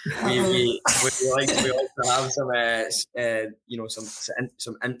whatsoever. We like to have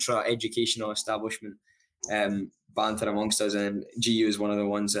some intra-educational establishment banter amongst us, and GU is one of the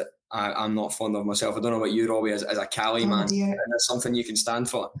ones that I'm not fond of myself. I don't know about you, Robbie, as a Cali man. Dear. That's something you can stand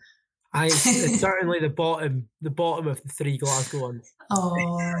for. It's certainly the bottom of the 3 Glasgow ones. Oh,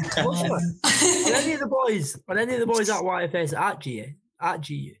 are any of the boys at YFS at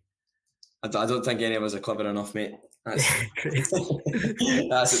GU? I don't think any of us are clever enough, mate. That's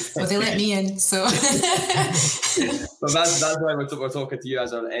well, they let me in, so. Well, that's why we're talking to you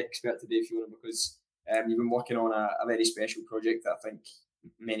as our expert today, Fiona, because you've been working on a very special project that I think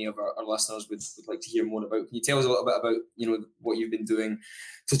many of our listeners would like to hear more about. Can you tell us a little bit about, you know, what you've been doing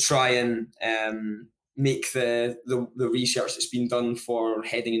to try and make the research that's been done for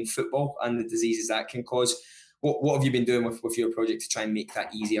heading in football and the diseases that can cause what have you been doing with your project to try and make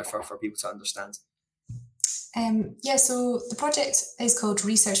that easier for people to understand? So the project is called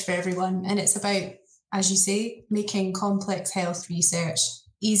Research for Everyone, and it's about, as you say, making complex health research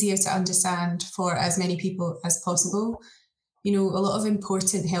easier to understand for as many people as possible. You know, a lot of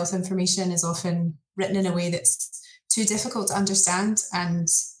important health information is often written in a way that's too difficult to understand, and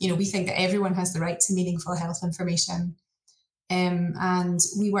you know, we think that everyone has the right to meaningful health information. And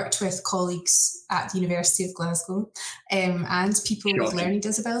we worked with colleagues at the University of Glasgow and people with learning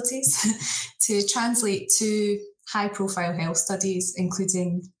disabilities to translate two high-profile health studies,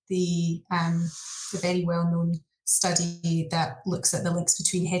 including the very well-known study that looks at the links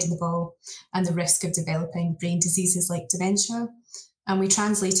between head in the ball and the risk of developing brain diseases like dementia. And we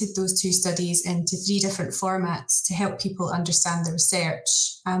translated those two studies into 3 different formats to help people understand the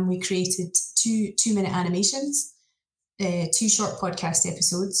research. And we created two-minute animations, 2 short podcast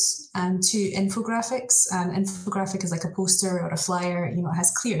episodes, and 2 infographics. An infographic is like a poster or a flyer. You know, it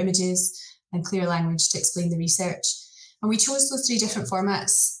has clear images and clear language to explain the research. And we chose those 3 different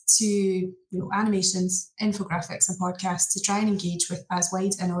formats to, you know, animations, infographics, and podcasts to try and engage with as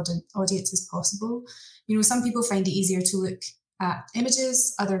wide an audience as possible. You know, some people find it easier to look at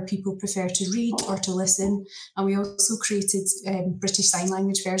images, other people prefer to read or to listen. And we also created British Sign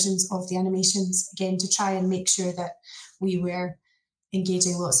Language versions of the animations, again, to try and make sure that we were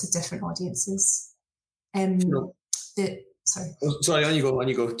engaging lots of different audiences. Sorry, on you go.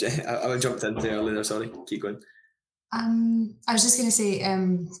 I jumped in there earlier, sorry. Keep going. I was just going to say,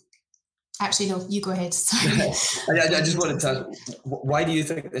 actually, no, you go ahead. Sorry. I just wanted to ask, why do you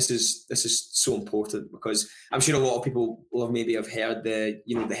think this is so important? Because I'm sure a lot of people will have heard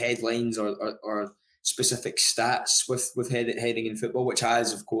the headlines or specific stats with heading in football, which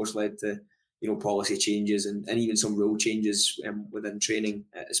has, of course, led to policy changes and even some rule changes within training,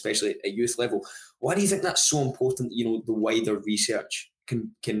 especially at youth level. Why do you think that's so important? The wider research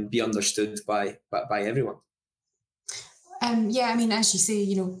can be understood by everyone. As you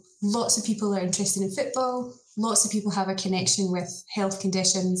say, lots of people are interested in football. Lots of people have a connection with health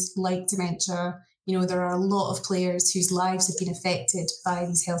conditions like dementia. There are a lot of players whose lives have been affected by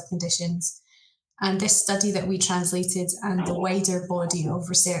these health conditions. And this study that we translated and the wider body of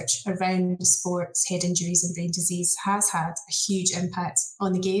research around sports, head injuries and brain disease has had a huge impact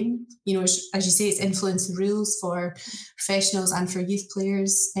on the game. As you say, it's influenced the rules for professionals and for youth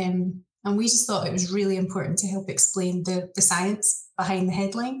players. And we just thought it was really important to help explain the science behind the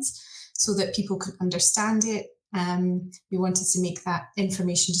headlines so that people could understand it. We wanted to make that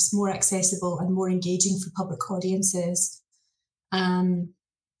information just more accessible and more engaging for public audiences.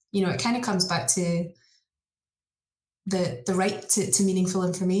 It kind of comes back to the right to meaningful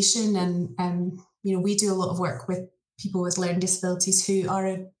information. And we do a lot of work with people with learning disabilities who are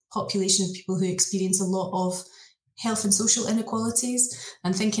a population of people who experience a lot of health and social inequalities,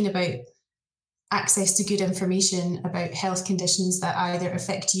 and thinking about access to good information about health conditions that either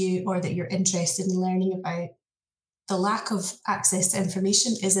affect you or that you're interested in learning about. The lack of access to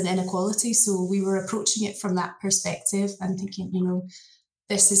information is an inequality. So we were approaching it from that perspective and thinking,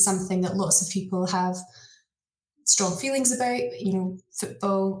 this is something that lots of people have strong feelings about,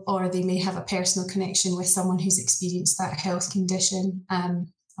 football, or they may have a personal connection with someone who's experienced that health condition. And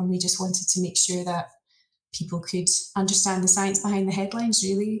we just wanted to make sure that people could understand the science behind the headlines,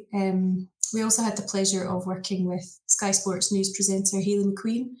 really. We also had the pleasure of working with Sky Sports news presenter Hayley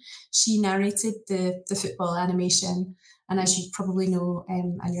McQueen. She narrated the football animation. And as you probably know,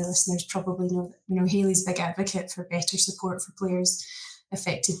 and your listeners probably know, Hayley's a big advocate for better support for players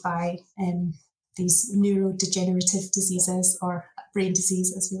affected by these neurodegenerative diseases, or brain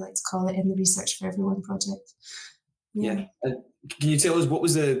disease, as we like to call it in the Research for Everyone project. Yeah. Can you tell us what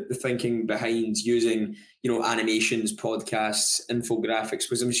was the thinking behind using, animations, podcasts, infographics?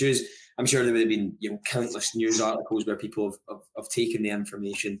 Because I'm sure there would have been, countless news articles where people have taken the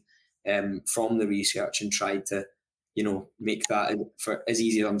information from the research and tried to, make that for as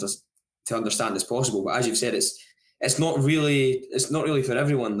easy to understand as possible. But as you've said, it's not really for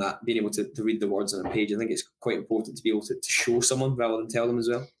everyone, that being able to read the words on a page. I think it's quite important to be able to show someone rather than tell them as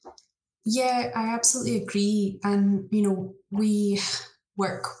well. Yeah, I absolutely agree. And, we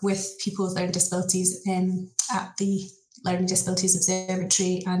work with people with learning disabilities at the Learning Disabilities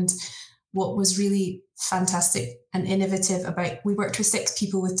Observatory. And what was really fantastic and innovative we worked with 6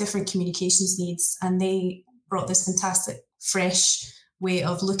 people with different communications needs, and they brought this fantastic, fresh way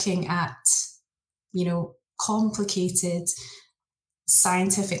of looking at, complicated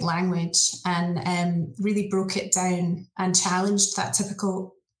scientific language, and really broke it down and challenged that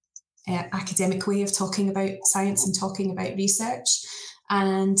typical academic way of talking about science and talking about research.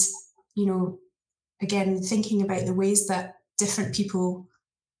 And, again, thinking about the ways that different people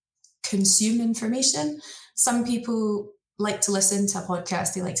consume information. Some people like to listen to a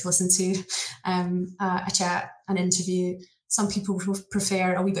podcast, they like to listen to a chat, an interview. Some people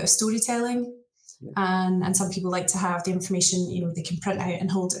prefer a wee bit of storytelling. And some people like to have the information, they can print out and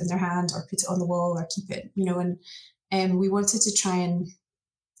hold it in their hand or put it on the wall or keep it, and we wanted to try and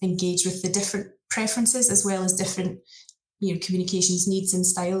engage with the different preferences as well as different, communications needs and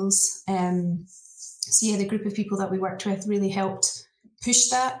styles. So yeah, the group of people that we worked with really helped push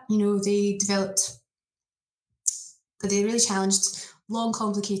that. They really challenged long,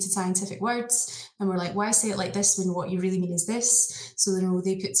 complicated scientific words, and we're like, why say it like this when what you really mean is this? So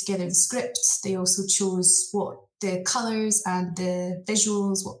they put together the script. They also chose what the colours and the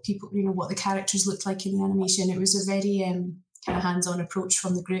visuals, what people, what the characters looked like in the animation. It was a very kind of hands-on approach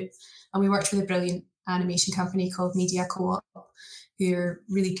from the group, and we worked with a brilliant animation company called Media Co-op, who are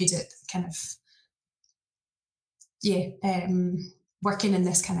really good at kind of working in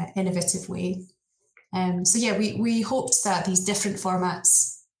this kind of innovative way. So yeah, we hoped that these different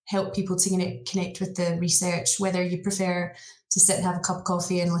formats help people to connect with the research, whether you prefer to sit and have a cup of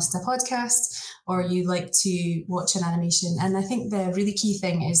coffee and listen to a podcast, or you like to watch an animation. And I think the really key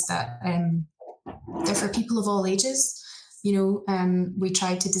thing is that they're for people of all ages. We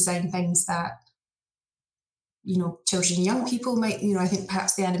tried to design things that, children and young people might, I think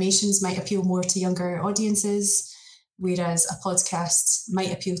perhaps the animations might appeal more to younger audiences, whereas a podcast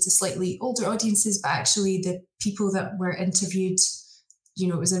might appeal to slightly older audiences. But actually the people that were interviewed,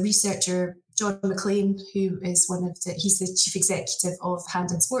 it was a researcher, John McLean, who is he's the chief executive of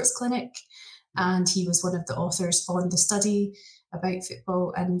Hampden Sports Clinic, and he was one of the authors on the study about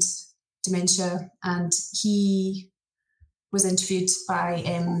football and dementia. And he was interviewed by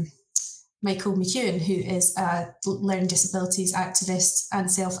Michael McEwen, who is a learning disabilities activist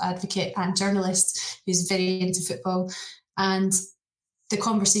and self-advocate and journalist who's very into football. And the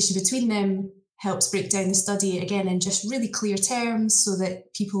conversation between them helps break down the study again in just really clear terms, so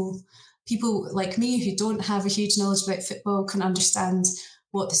that people like me who don't have a huge knowledge about football can understand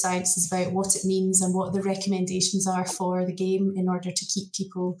what the science is about, what it means, and what the recommendations are for the game in order to keep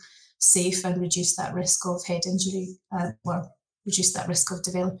people safe and reduce that risk of head injury, reduce that risk of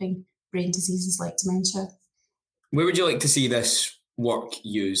developing brain diseases like dementia. Where would you like to see this work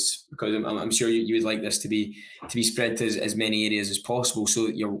used? Because I'm sure you would like this to be spread to as many areas as possible, so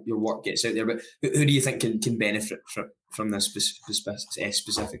that your work gets out there. But who do you think can benefit from this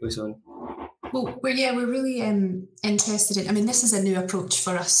specifically? Sorry. Well, we're really interested in. I mean, this is a new approach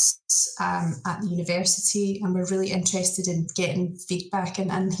for us at the university, and we're really interested in getting feedback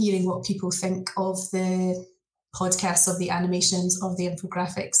and hearing what people think of the podcasts, of the animations, of the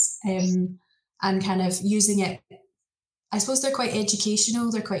infographics, and kind of using it. I suppose they're quite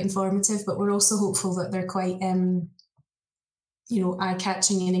educational, they're quite informative, but we're also hopeful that they're quite,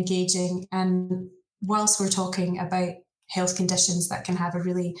 eye-catching and engaging. And whilst we're talking about health conditions that can have a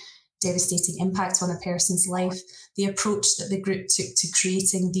really devastating impact on a person's life, the approach that the group took to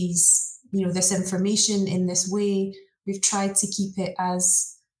creating these, this information in this way, we've tried to keep it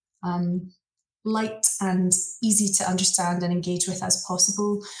as light and easy to understand and engage with as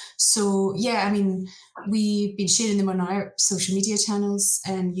possible. So yeah, I mean, we've been sharing them on our social media channels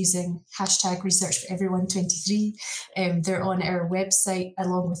and using hashtag #ResearchForEveryone23. They're on our website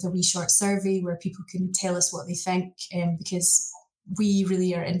along with a wee short survey where people can tell us what they think, because we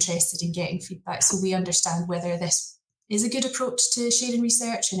really are interested in getting feedback so we understand whether this is a good approach to sharing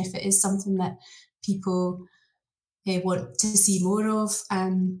research, and if it is something that people want to see more of.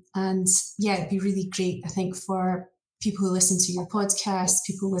 And yeah, it'd be really great, I think, for people who listen to your podcast,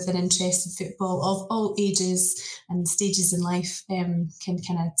 people with an interest in football of all ages and stages in life, can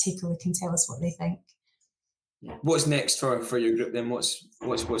kind of take a look and tell us what they think. What's next for your group then? What's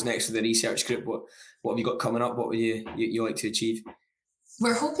next for the research group? What have you got coming up? What would you like to achieve?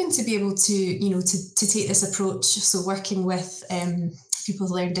 We're hoping to be able to, to take this approach. So working with people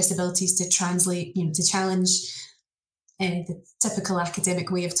with learning disabilities to translate, to challenge the typical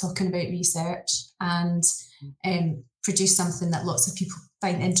academic way of talking about research and produce something that lots of people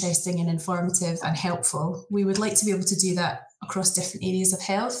find interesting and informative and helpful. We would like to be able to do that across different areas of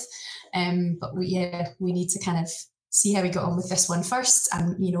health, but we need to kind of see how we got on with this one first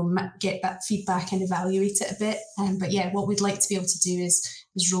and, get that feedback and evaluate it a bit. But yeah, what we'd like to be able to do is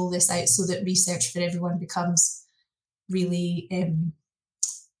roll this out so that Research for Everyone becomes really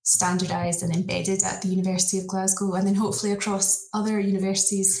standardised and embedded at the University of Glasgow, and then hopefully across other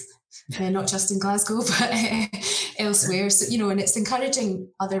universities, not just in Glasgow, but elsewhere. So, and it's encouraging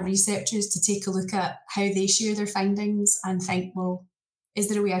other researchers to take a look at how they share their findings and think, well, is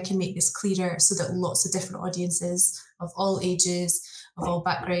there a way I can make this clearer so that lots of different audiences of all ages, of all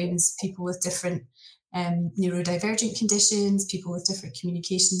backgrounds, people with different neurodivergent conditions, people with different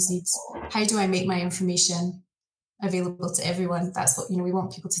communications needs, how do I make my information available to everyone? That's what, we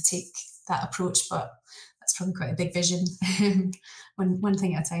want people to take that approach, but that's probably quite a big vision. one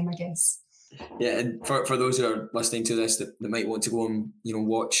thing at a time, I guess. Yeah, and for those who are listening to this that might want to go and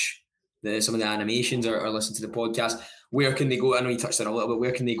watch some of the animations or listen to the podcast, where can they go? I know you touched on it a little bit.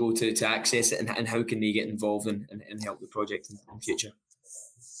 Where can they go to access it, and how can they get involved and help the project in future?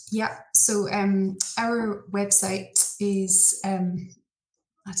 Yeah, so our website is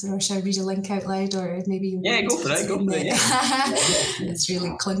I don't know, should I read a link out loud or maybe... Yeah, go for it, yeah. It's really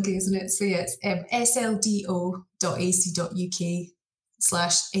clunky, isn't it? So yeah, it's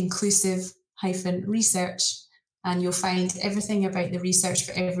sldo.ac.uk/inclusive-research, and you'll find everything about the Research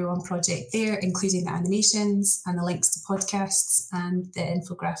for Everyone project there, including the animations and the links to podcasts and the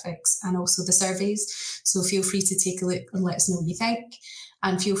infographics and also the surveys. So feel free to take a look and let us know what you think.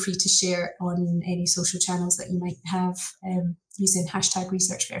 And feel free to share on any social channels that you might have using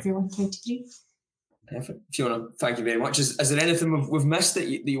 #ResearchForEveryone23. Perfect. Fiona, thank you very much. Is there anything we've missed that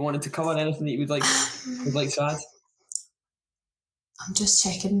you wanted to cover? Anything that you would like to add? I'm just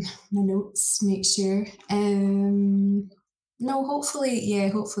checking my notes, make sure. No,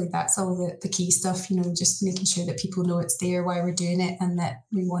 hopefully that's all the key stuff. Just making sure that people know it's there, why we're doing it, and that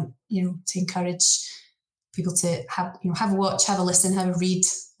we want to encourage people to have a watch, have a listen, have a read,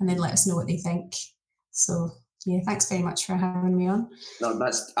 and then let us know what they think. So yeah, thanks very much for having me on. No,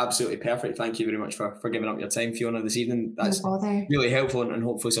 that's absolutely perfect. Thank you very much for giving up your time, Fiona, this evening. That's no bother. Really helpful, and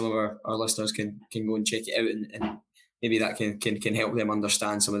hopefully some of our listeners can go and check it out, and maybe that can help them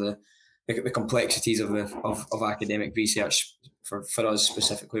understand some of the complexities of academic research for us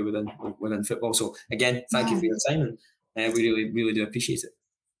specifically within football. So again, thank you for your time, and we really do appreciate it.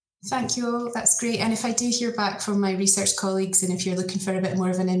 Thank you all. That's great. And if I do hear back from my research colleagues, and if you're looking for a bit more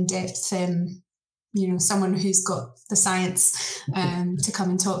of an in-depth, someone who's got the science to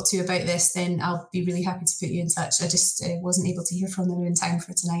come and talk to you about this, then I'll be really happy to put you in touch. I just wasn't able to hear from them in time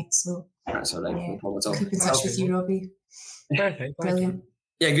for tonight. So that's all right. Yeah, no problem at all. keep in touch with you, Robbie. Perfect. Brilliant.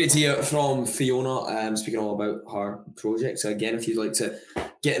 Yeah, great to hear from Fiona, speaking all about her project. So again, if you'd like to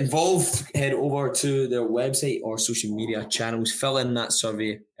get involved, head over to their website or social media channels, fill in that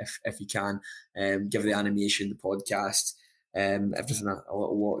survey if you can, give the animation, the podcast, everything a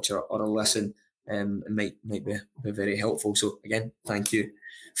little watch or a listen. It might be very helpful. So again, thank you,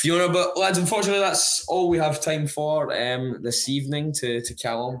 Fiona. But lads, unfortunately, that's all we have time for this evening. To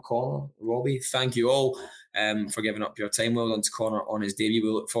Callum, Connor, Robbie, thank you all for giving up your time. Well done to Connor on his debut. We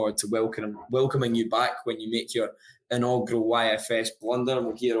look forward to welcoming you back when you make your inaugural YFS blunder, and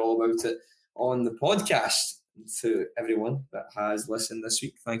we'll hear all about it on the podcast. To everyone that has listened this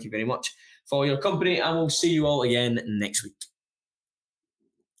week, thank you very much for your company, and we'll see you all again next week.